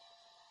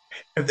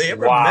 Have they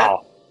ever met?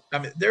 I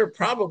mean, there are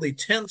probably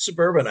 10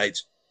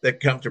 suburbanites that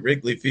come to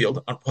Wrigley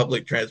Field on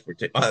public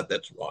transportation.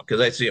 That's wrong,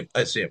 because I see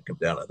them come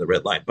down on the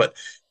red line. But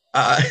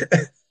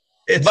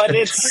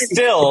it's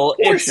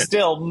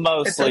still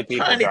mostly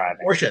people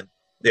driving. Portion.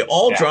 They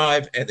all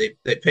drive, and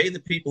they pay the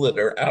people that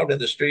are out in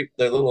the street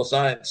their little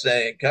signs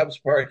saying Cubs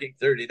parking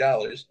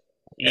 $30.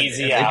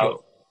 Easy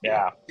out.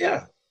 Yeah.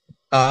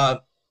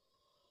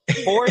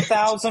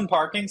 4,000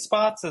 parking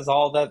spots is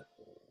all that.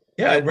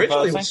 Yeah,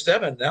 originally it was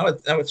 7. Now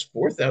it's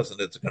 4,000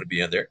 that's going to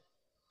be in there.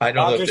 I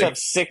know Dodgers have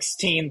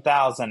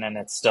 16,000, and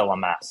it's still a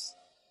mess.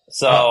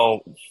 So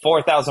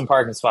 4,000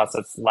 parking spots,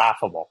 that's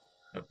laughable.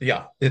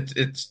 Yeah,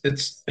 it's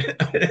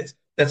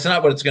that's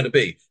not what it's going to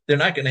be. They're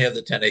not going to have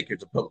the 10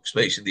 acres of public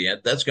space in the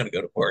end. That's going to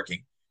go to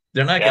parking.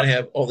 They're not going to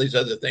have all these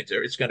other things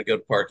there. It's going to go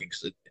to parking.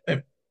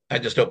 I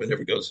just hope it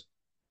never goes.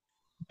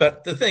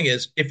 But the thing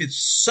is, if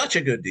it's such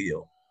a good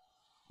deal,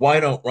 why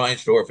don't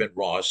Reinsdorf and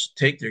Ross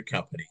take their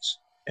companies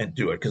and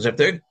do it? Because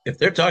if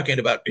they're talking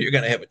about you're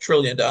going to have $1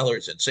 trillion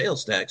in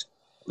sales tax,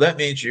 that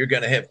means you're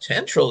going to have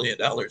 $10 trillion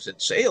in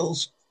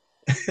sales.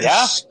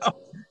 Yeah.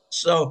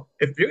 So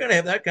if you're going to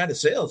have that kind of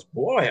sales,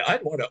 boy,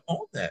 I'd want to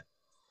own that.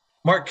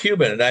 Mark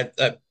Cuban, and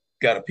I've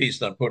got a piece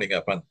that I'm putting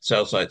up on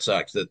Southside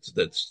Sox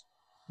that's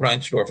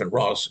Reinsdorf and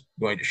Ross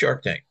going to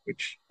Shark Tank,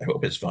 which I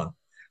hope is fun.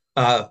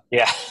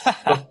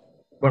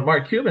 When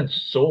Mark Cuban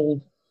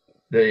sold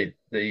the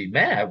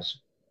Mavs,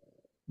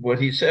 what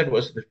he said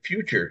was the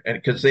future,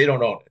 and because they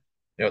don't own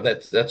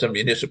it, that's a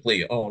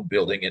municipally owned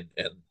building, and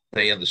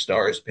they and the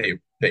Stars pay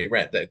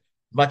rent, that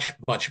much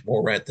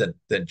more rent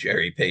than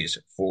Jerry pays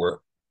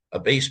for a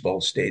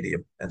baseball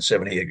stadium and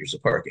 70 acres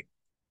of parking.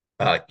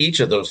 Each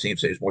of those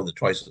teams pays more than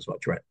twice as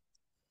much rent.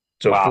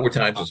 So 4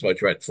 times as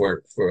much rent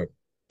for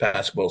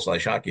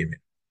basketball/hockey.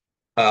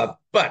 But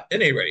at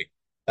any rate,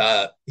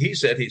 he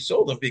said he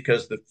sold them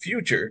because the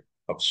future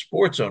of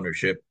sports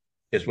ownership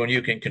is when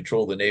you can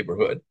control the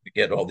neighborhood to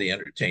get all the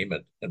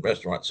entertainment and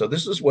restaurants. So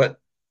this is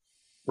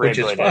which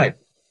is fine.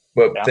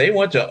 But they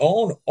want to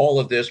own all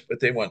of this,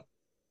 but they want,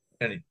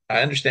 and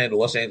I understand in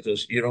Los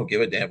Angeles, you don't give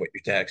a damn what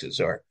your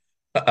taxes are.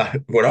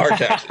 What our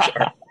taxes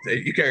are.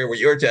 You care what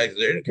your taxes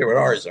are. You don't care what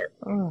ours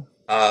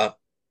are.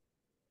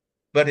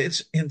 But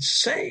it's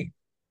insane.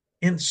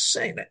 And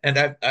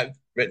I've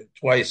written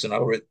twice, and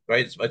I'll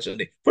write as much as I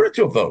need. Put it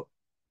to a vote.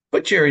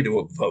 Put Jerry to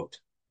a vote.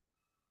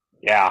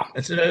 Yeah.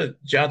 Instead of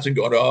Johnson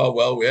going, oh,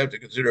 well, we have to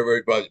consider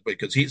everybody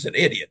because he's an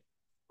idiot.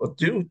 Well,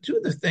 do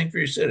the thing for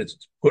your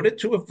citizens. Put it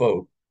to a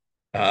vote.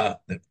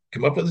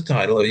 Come up with a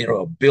title.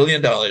 $1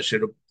 billion.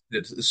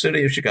 The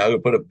city of Chicago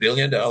put $1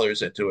 billion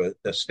into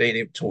a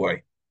stadium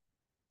toy.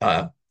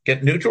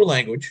 Get neutral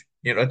language.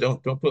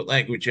 Don't put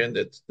language in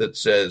that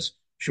says,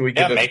 should we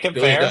give make it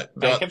fair?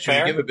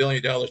 Should we give $1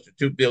 billion to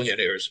 2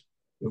 billionaires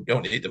who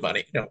don't need the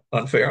money?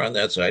 Unfair on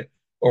that side.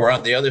 Or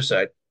on the other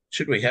side,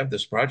 should we have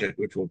this project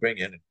which will bring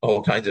in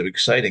all kinds of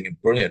exciting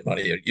and brilliant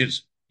money?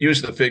 Use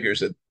the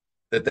figures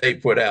that they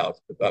put out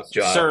about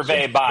jobs.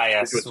 Survey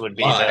bias would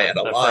be a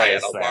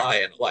lie.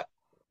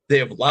 They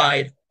have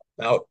lied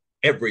about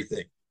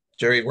everything.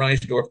 Jerry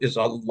Reinsdorf is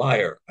a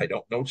liar. I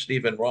don't know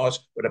Stephen Ross,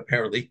 but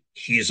apparently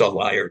he's a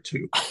liar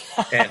too.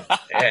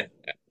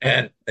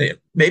 And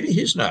maybe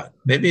he's not.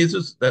 Maybe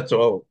that's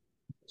all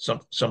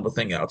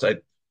something else.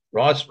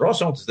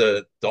 Ross owns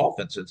the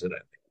Dolphins,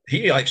 incidentally.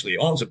 He actually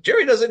owns them.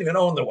 Jerry doesn't even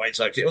own the White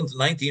Sox. He owns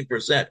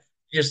 19%.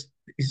 Just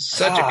he's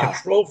such a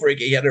control freak.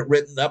 He had it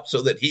written up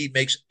so that he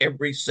makes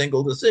every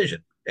single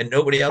decision, and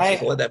nobody else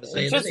is allowed to have a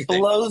say in anything. It just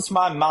blows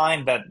my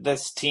mind that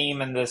this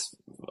team and this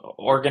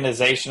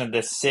organization of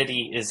this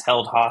city is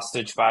held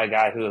hostage by a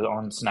guy who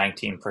owns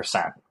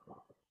 19%.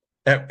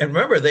 And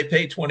remember, they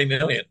paid $20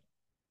 million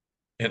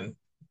in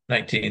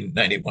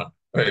 1991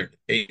 or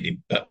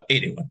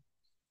 81.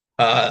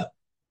 $20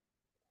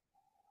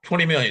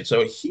 million.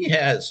 So he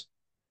has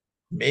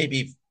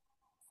maybe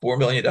 $4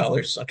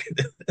 million sunk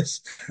into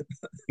this.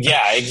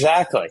 Yeah,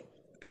 exactly.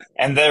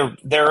 And their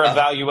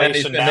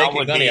evaluation now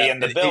would be in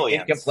the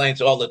billions. He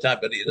complains all the time,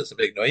 but he doesn't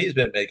make no. He's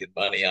been making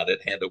money on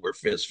it hand over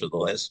fist for the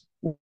last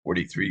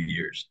 43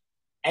 years.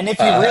 And if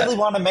you really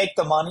want to make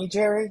the money,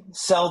 Jerry,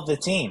 sell the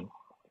team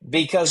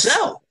because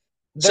they're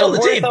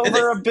worth the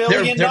over $1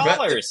 billion.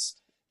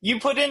 You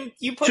put in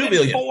 $2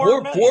 billion.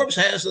 Forbes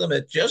has them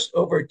at just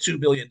over $2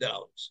 billion.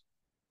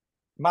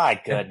 My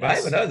goodness. I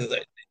have another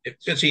thing.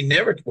 Since he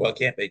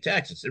can't pay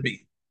taxes.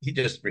 He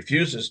just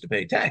refuses to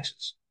pay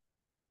taxes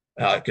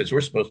because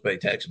we're supposed to pay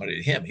tax money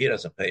to him. He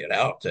doesn't pay it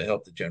out to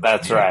help the general.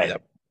 That's community.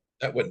 Right.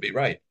 That wouldn't be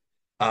right.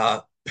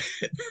 Why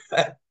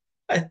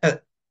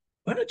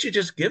don't you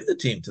just give the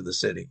team to the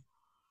city?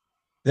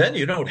 Then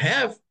you don't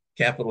have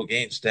capital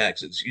gains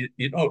taxes.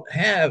 You don't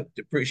have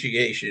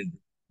depreciation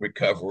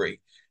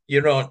recovery.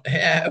 You don't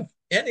have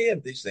any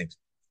of these things.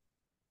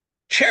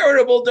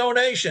 Charitable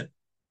donation.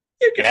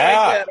 You can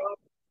write that off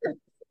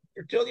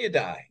until you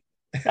die.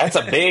 That's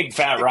a big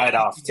fat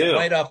write-off too.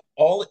 Write off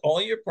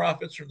all your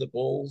profits from the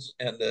Bulls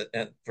and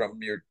from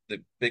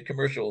the big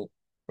commercial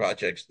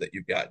projects that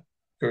you've got,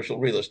 commercial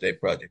real estate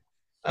project.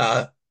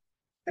 And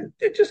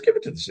just give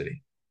it to the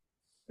city.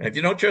 And if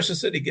you don't trust the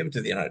city, give it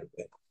to the United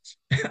Way.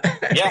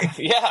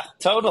 yeah,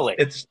 totally.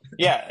 It's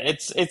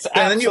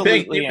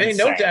absolutely you pay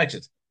no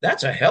taxes.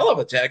 That's a hell of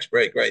a tax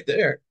break right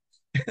there.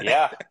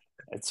 Yeah,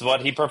 it's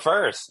what he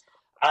prefers.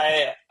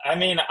 I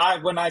mean,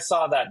 when I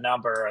saw that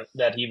number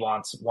that he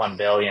wants $1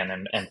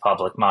 billion in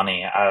public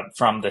money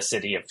from the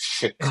city of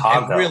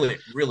Chicago, and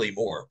really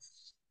more.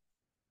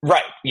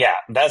 Right? Yeah,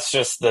 that's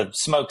just the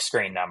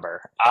smokescreen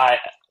number. I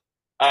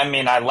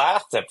mean, I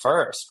laughed at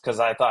first because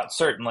I thought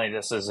certainly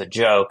this is a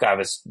joke. I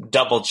was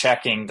double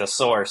checking the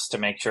source to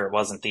make sure it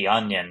wasn't The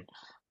Onion,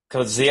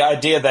 because the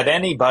idea that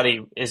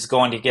anybody is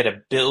going to get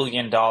 $1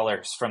 billion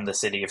from the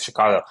city of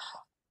Chicago.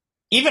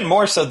 Even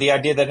more so, the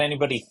idea that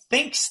anybody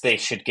thinks they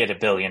should get $1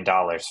 billion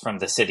from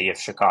the city of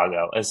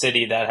Chicago, a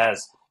city that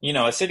has,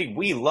 a city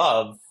we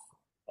love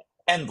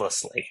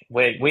endlessly.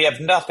 We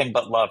have nothing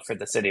but love for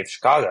the city of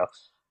Chicago,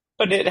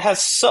 but it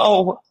has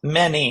so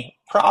many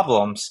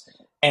problems,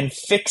 and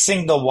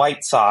fixing the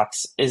White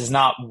Sox is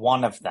not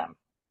one of them,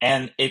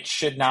 and it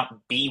should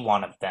not be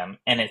one of them,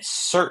 and it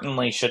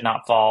certainly should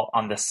not fall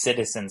on the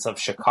citizens of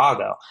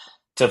Chicago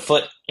to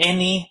foot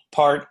any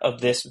part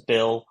of this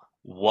bill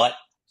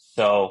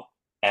whatsoever.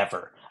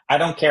 I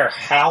don't care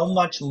how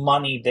much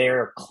money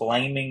they're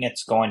claiming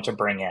it's going to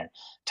bring in.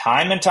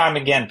 Time and time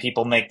again,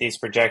 people make these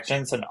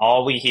projections, and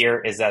all we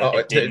hear is that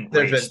it didn't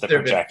reach the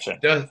projection.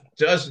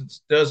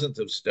 Dozens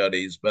of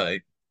studies by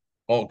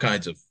all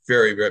kinds of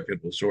very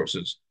reputable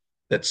sources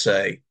that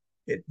say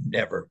it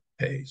never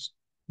pays.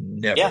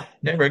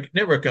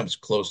 Never comes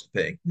close to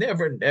paying.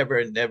 Never.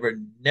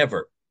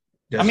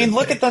 I mean,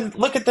 look at the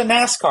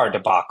NASCAR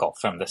debacle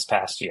from this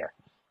past year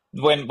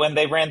when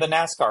they ran the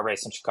NASCAR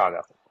race in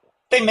Chicago.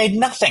 They made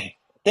nothing.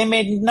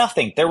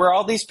 There were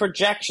all these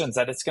projections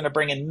that it's going to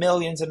bring in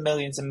millions and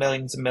millions and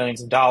millions and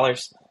millions of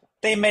dollars.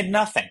 They made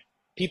nothing.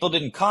 People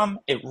didn't come.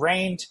 It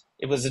rained.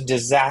 It was a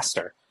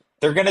disaster.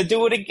 They're going to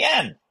do it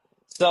again.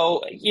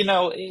 So,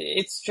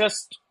 it's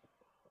just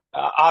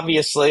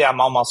obviously I'm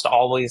almost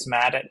always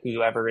mad at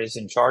whoever is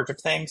in charge of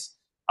things.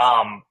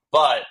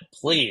 But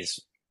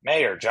please,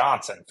 Mayor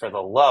Johnson, for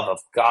the love of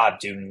God,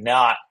 do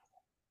not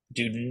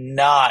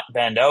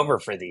bend over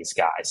for these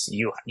guys.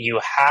 You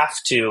have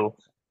to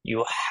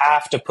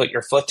put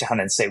your foot down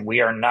and say, we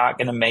are not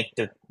going to make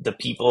the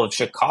people of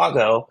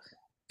Chicago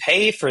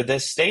pay for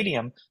this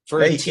stadium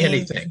for a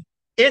team.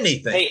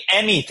 Pay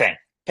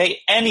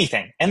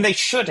anything. And they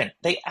shouldn't.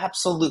 They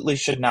absolutely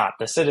should not.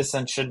 The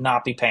citizens should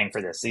not be paying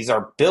for this. These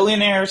are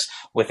billionaires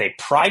with a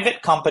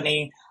private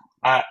company.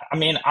 I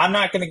mean, I'm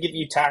not going to give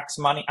you tax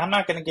money. I'm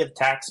not going to give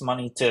tax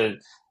money to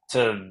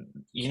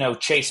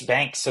Chase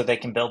Bank so they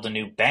can build a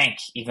new bank,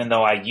 even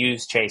though I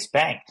use Chase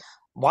Bank.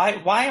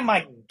 Why am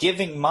I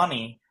giving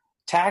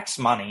tax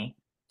money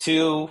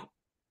to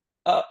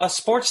a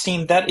sports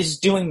team that is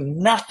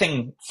doing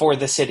nothing for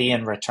the city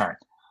in return?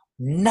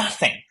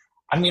 Nothing.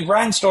 I mean,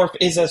 Reinsdorf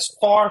is as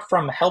far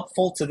from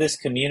helpful to this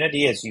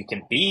community as you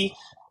can be.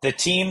 The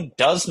team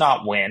does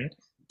not win.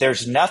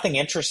 There's nothing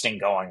interesting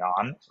going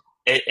on.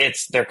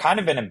 They're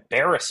kind of an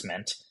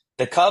embarrassment.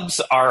 The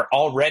Cubs are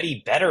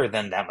already better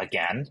than them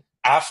again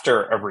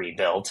after a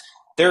rebuild.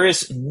 There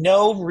is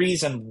no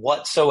reason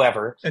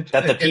whatsoever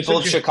that the people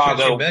of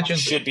Chicago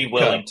should be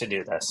willing to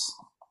do this.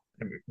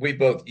 We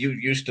live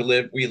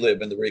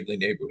in the Wrigley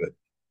neighborhood.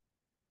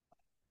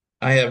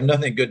 I have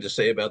nothing good to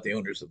say about the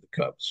owners of the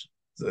Cubs,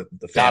 the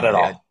Not at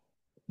family. all.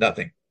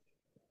 Nothing.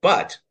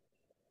 But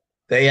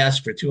they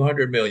asked for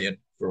 $200 million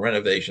for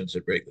renovations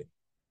at Wrigley.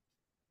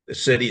 The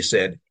city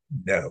said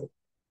no.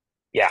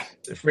 Yeah.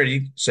 The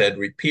city said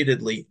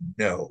repeatedly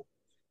no.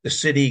 The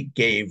city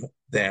gave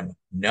them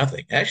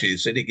nothing. Actually, the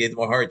city gave them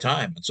a hard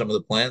time on some of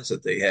the plans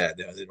that they had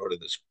in order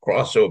this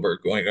crossover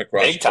going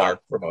across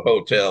Clark from a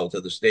hotel to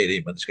the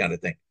stadium and this kind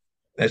of thing.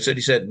 The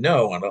city said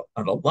no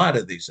on a lot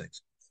of these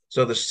things.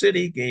 So the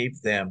city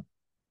gave them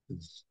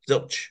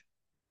zilch,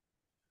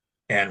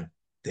 and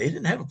they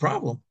didn't have a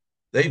problem.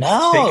 They've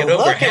taken over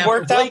look, half it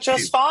worked of out Lakeview.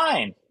 just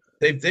fine.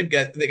 They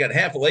got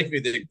half of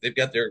Lakeview. They've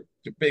got their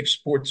big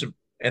sports,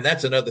 and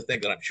that's another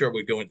thing that I'm sure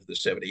would go into the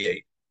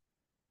 78.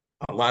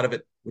 A lot of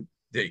it,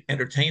 the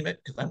entertainment,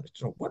 because I'm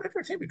what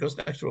entertainment goes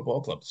next to a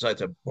ball club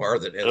besides a bar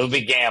that has It'll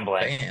be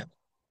gambling. Band?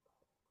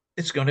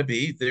 It's going to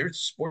be their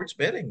sports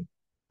betting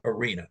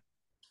arena.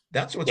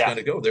 That's what's going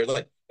to go there.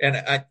 Like, and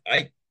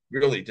I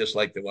really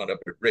dislike the one up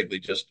at Wrigley.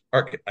 Just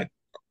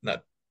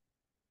not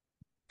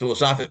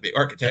philosophically,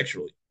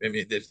 architecturally. I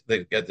mean,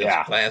 they've got this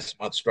glass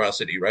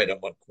monstrosity right on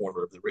one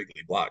corner of the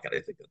Wrigley block, and I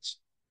think it's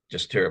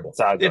just terrible.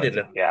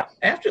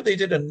 After they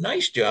did a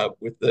nice job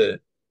with the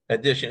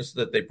additions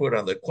that they put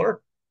on the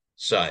Clark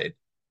side,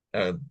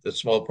 the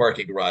small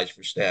parking garage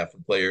for staff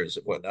and players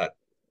and whatnot,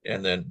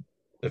 and then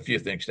a few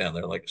things down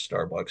there like a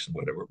Starbucks and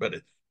whatever. But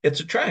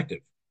it's attractive,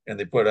 and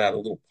they put out a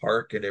little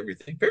park and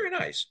everything. Very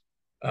nice.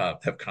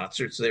 Have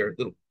concerts there,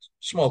 little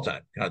small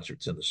time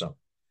concerts in the summer.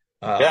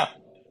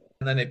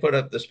 And then they put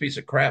up this piece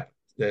of crap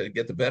to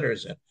get the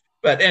bettors in.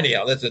 But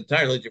anyhow, that's an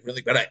entirely different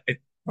thing. But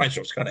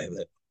Reinsdorf's got to have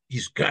that.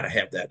 He's got to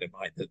have that in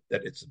mind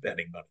that it's the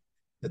betting money.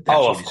 That's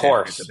of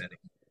course.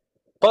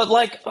 But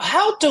like,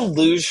 how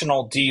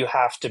delusional do you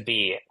have to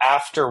be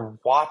after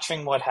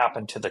watching what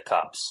happened to the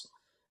Cubs?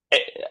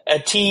 A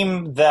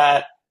team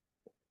that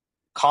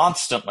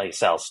constantly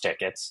sells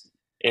tickets,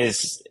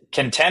 is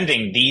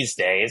contending these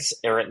days,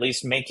 or at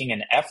least making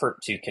an effort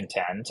to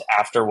contend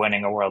after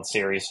winning a World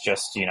Series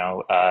just,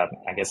 I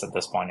guess at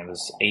this point it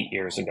was 8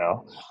 years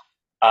ago.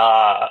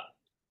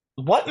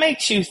 What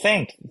makes you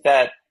think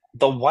that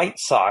the White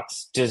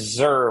Sox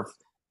deserve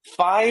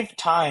 5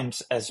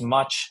 times as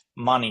much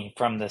money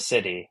from the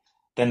city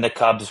than the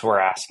Cubs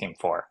were asking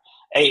for?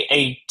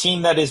 A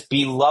team that is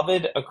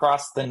beloved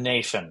across the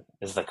nation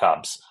is the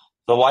Cubs.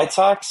 The White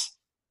Sox?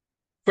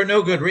 For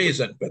no good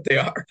reason, but they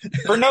are.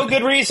 For no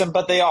good reason,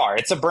 but they are.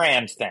 It's a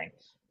brand thing.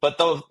 But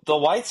the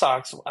White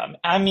Sox,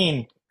 I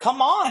mean,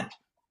 come on.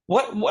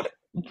 What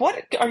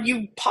are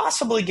you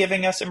possibly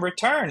giving us in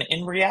return?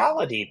 In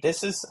reality,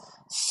 this is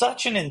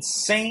such an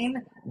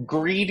insane,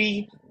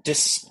 greedy,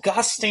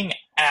 disgusting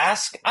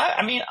ask.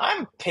 I mean,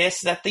 I'm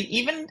pissed that they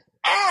even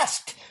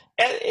asked.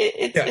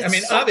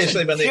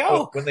 Obviously,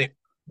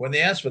 when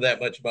they ask for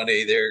that much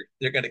money,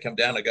 they're going to come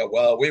down and go,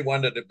 well, we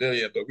wanted $1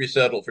 billion, but we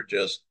settled for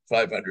just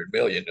 $500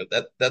 million.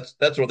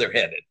 That's where they're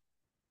headed.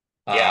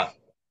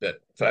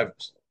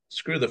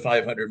 Screw the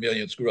 $500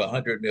 million, screw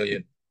 $100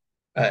 million.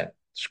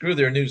 Screw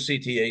their new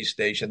CTA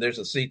station. There's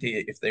a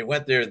CTA. If they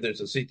went there,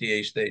 there's a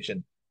CTA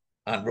station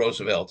on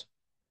Roosevelt,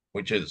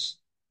 which is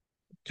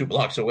 2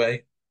 blocks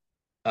away,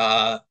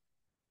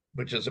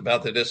 which is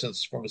about the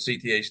distance from a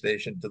CTA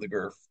station to the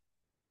Gurf.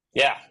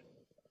 Yeah.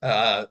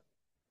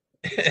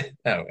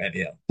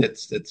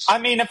 It's. I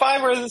mean, if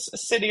I were the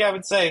city, I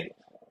would say,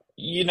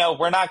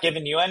 we're not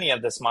giving you any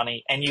of this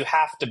money, and you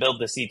have to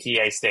build the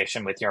CTA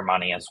station with your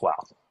money as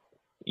well.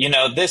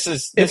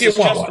 If you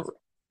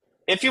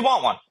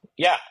want one.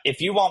 Yeah,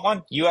 if you want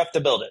one, you have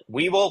to build it.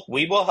 We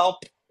will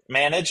help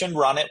manage and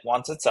run it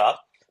once it's up,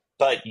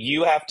 but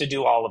you have to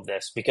do all of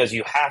this because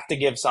you have to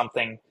give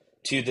something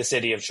to the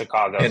city of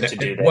Chicago to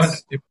do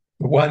this.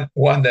 One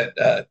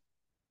that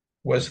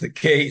was the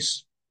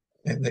case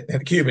in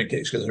the Cuban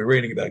case, because we're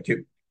reading about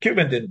Cuban.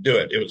 Cuban didn't do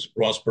it. It was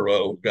Ross Perot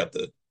who got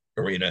the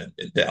arena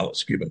in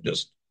Dallas. Cuban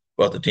just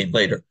bought the team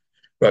later.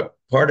 But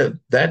part of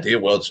that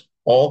deal was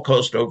all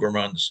coast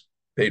overruns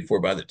paid for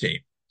by the team.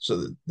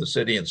 So the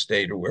city and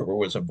state or whoever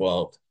was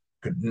involved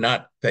could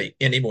not pay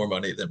any more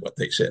money than what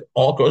they said.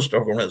 All coast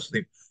overruns,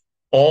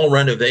 all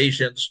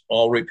renovations,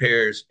 all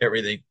repairs,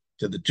 everything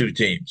to the 2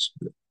 teams,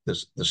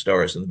 the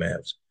Stars and the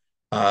Mavs.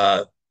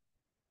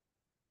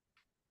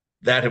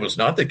 That was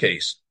not the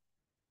case.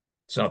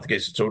 It's not the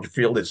case at Soldier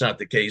Field. It's not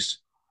the case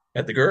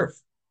at the Gurf.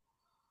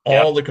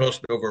 All the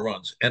coast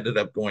overruns ended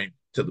up going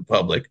to the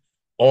public.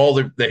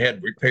 They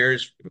had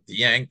repairs with the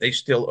Yang. They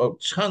still owe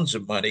tons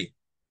of money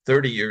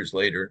 30 years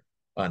later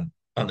on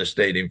the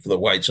stadium for the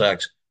White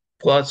Sox.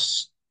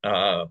 Plus,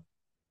 the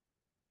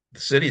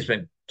city's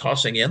been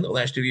tossing in the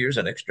last 2 years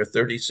an extra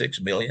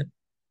 $36 million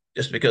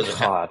just because of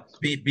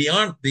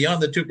beyond the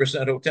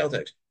 2% hotel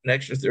tax, an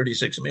extra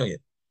 $36 million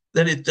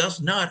that it does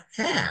not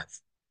have.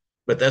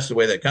 But that's the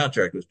way that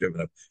contract was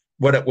driven up.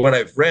 What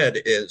I've read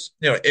is,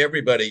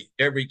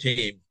 every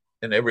team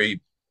in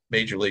every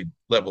major league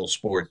level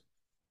sport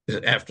is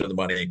after the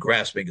money and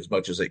grasping as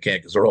much as they can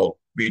because they're all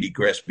really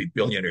graspy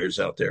billionaires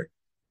out there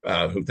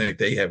who think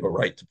they have a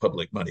right to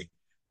public money.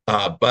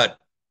 But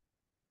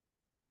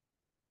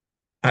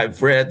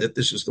I've read that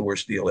this is the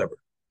worst deal ever.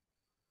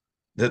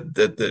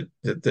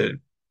 The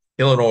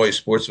Illinois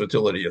Sports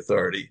Facility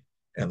Authority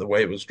and the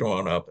way it was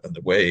drawn up and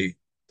the way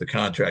the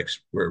contracts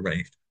were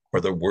arranged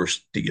are the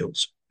worst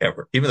deals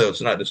ever. Even though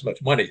it's not as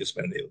much money to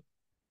spend,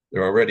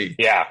 they're already,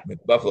 yeah. I mean,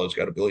 Buffalo's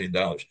got $1 billion,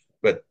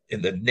 but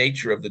in the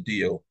nature of the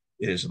deal,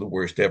 it is the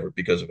worst ever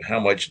because of how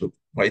much the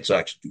White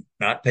Sox do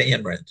not pay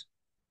in rent.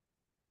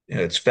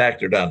 It's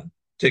factored on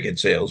ticket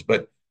sales,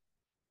 but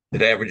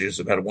it averages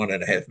about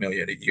 $1.5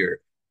 million a year.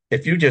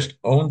 If you just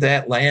owned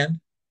that land,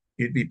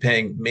 you'd be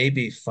paying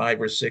maybe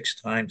 5 or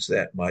 6 times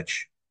that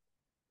much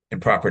in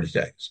property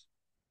tax.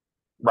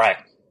 Right.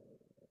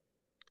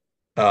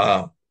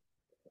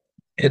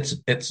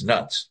 It's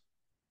nuts.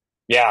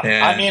 Yeah.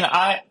 And I mean,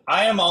 I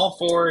am all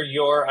for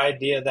your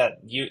idea that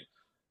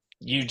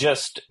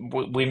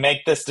we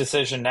make this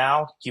decision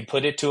now, you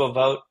put it to a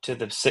vote to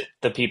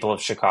the people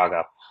of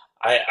Chicago.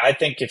 I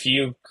think if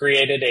you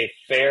created a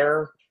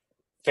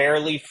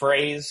fairly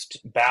phrased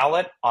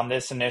ballot on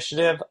this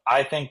initiative,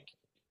 I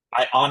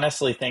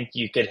honestly think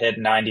you could hit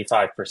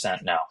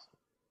 95% no.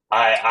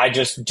 I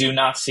just do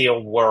not see a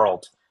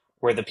world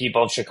where the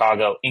people of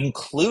Chicago,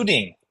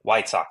 including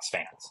White Sox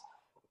fans,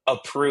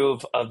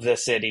 approve of the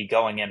city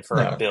going in for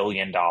 $1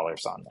 billion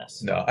on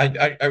this. No,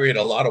 I read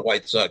a lot of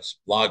White Sox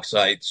blog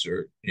sites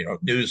or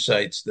news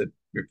sites that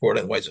report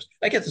on the White Sox.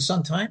 I get the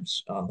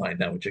Sun-Times online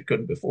now, which I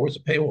couldn't before. It's a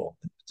paywall.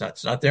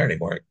 It's not there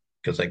anymore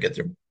because I get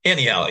them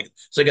anyhow.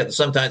 So I got the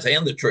Sun-Times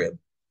and the Trib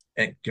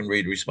and can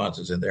read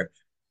responses in there.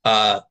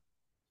 And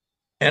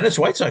it's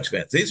White Sox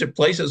fans. These are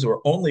places where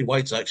only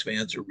White Sox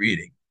fans are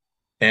reading.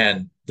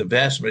 And the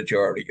vast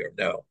majority are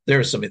no. There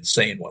are some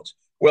insane ones.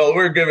 Well,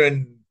 we're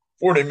giving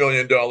 $40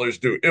 million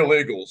to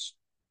illegals.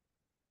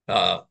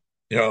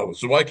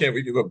 So why can't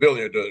we give $1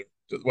 billion to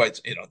the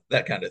whites?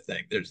 That kind of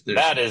thing.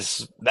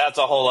 That's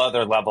a whole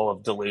other level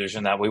of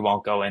delusion that we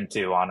won't go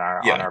into on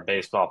our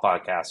baseball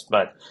podcast.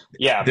 But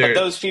but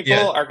those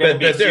people are going to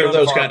be few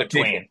and far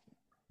between. People,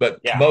 but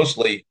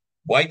mostly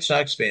White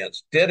Sox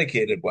fans,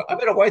 dedicated. I've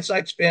been a White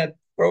Sox fan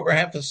for over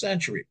half a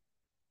century.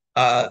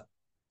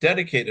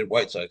 Dedicated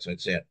White Sox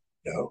fans saying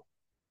no,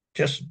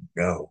 just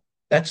no.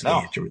 That's the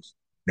answer. Is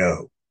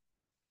no.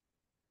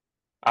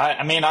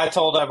 I mean,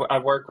 I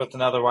worked with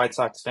another White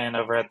Sox fan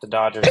over at the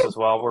Dodgers as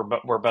well.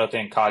 We're both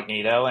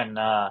incognito, and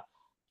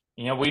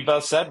we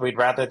both said we'd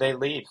rather they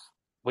leave.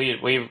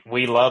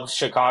 We love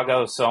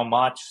Chicago so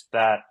much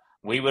that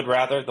we would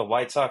rather the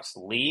White Sox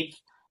leave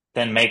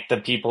than make the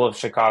people of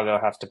Chicago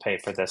have to pay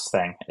for this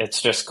thing.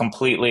 It's just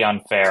completely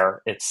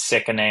unfair. It's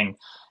sickening,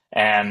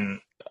 and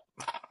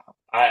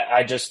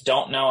I just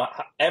don't know.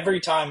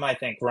 Every time I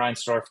think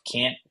Reinsdorf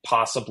can't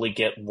possibly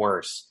get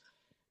worse,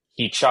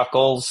 he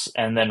chuckles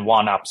and then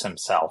one-ups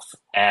himself,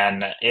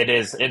 and it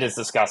is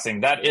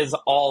disgusting. That is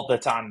all the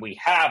time we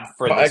have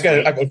for this.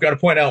 I've got to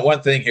point out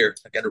one thing here.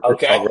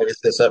 I'll raise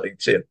this up. You can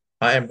see it.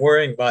 I am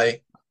wearing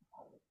my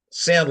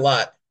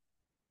Sandlot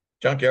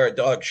Junkyard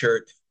Dog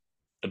shirt.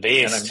 The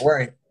beast. And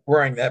I'm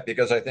wearing that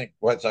because I think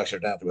White Sox are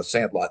down to a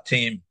Sandlot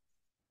team,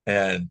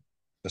 and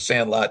the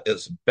Sandlot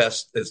is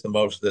the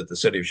most that the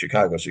city of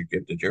Chicago should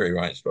give to Jerry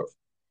Reinsdorf.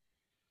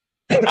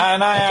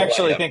 And I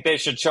actually think they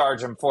should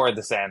charge him for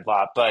the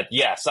Sandlot. But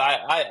yes,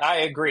 I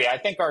agree. I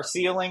think our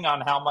ceiling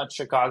on how much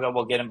Chicago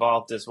will get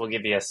involved is we'll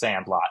give you a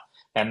Sandlot.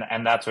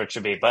 And that's what it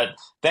should be. But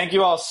thank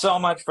you all so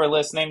much for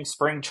listening.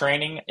 Spring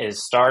training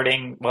is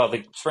starting. Well,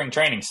 the spring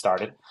training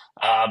started,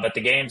 but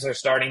the games are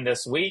starting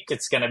this week.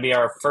 It's going to be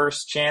our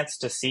first chance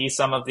to see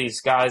some of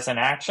these guys in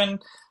action.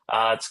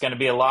 It's going to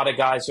be a lot of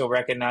guys you'll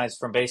recognize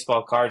from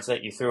baseball cards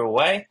that you threw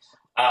away.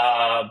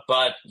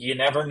 But you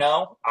never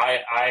know.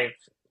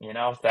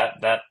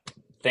 That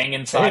thing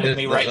inside of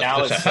me right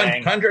now is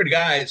saying 100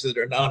 guys that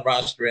are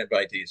non-roster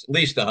invitees, at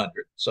least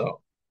 100.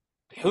 So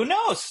who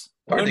knows?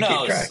 Who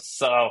knows?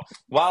 So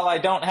while I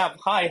don't have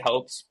high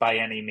hopes by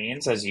any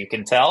means, as you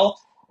can tell,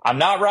 I'm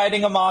not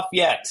writing them off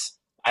yet.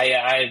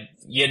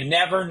 You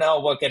never know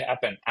what could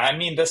happen. I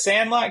mean, the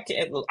Sandlot,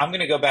 I'm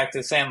going to go back to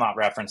the Sandlot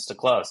reference to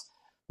close.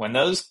 When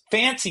those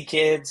fancy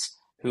kids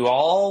who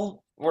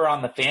all were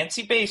on the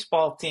fancy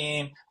baseball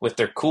team with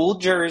their cool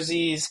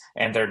jerseys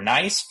and their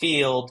nice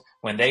field,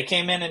 when they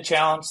came in and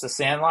challenged the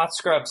Sandlot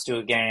scrubs to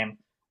a game,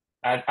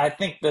 I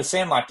think the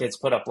Sandlot kids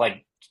put up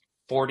like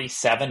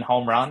 47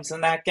 home runs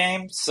in that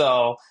game.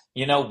 So,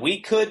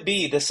 we could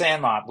be the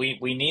Sandlot. We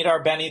need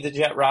our Benny the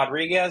Jet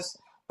Rodriguez,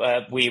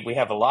 but we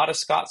have a lot of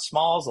Scott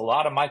Smalls, a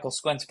lot of Michael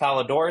Squints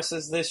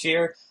Palidorises this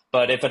year.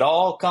 But if it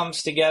all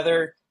comes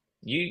together,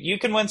 you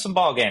can win some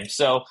ball games.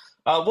 So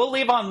we'll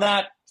leave on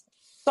that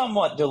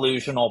somewhat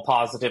delusional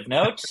positive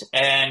note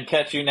and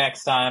catch you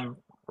next time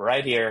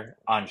right here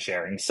on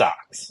Sharing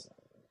Sox.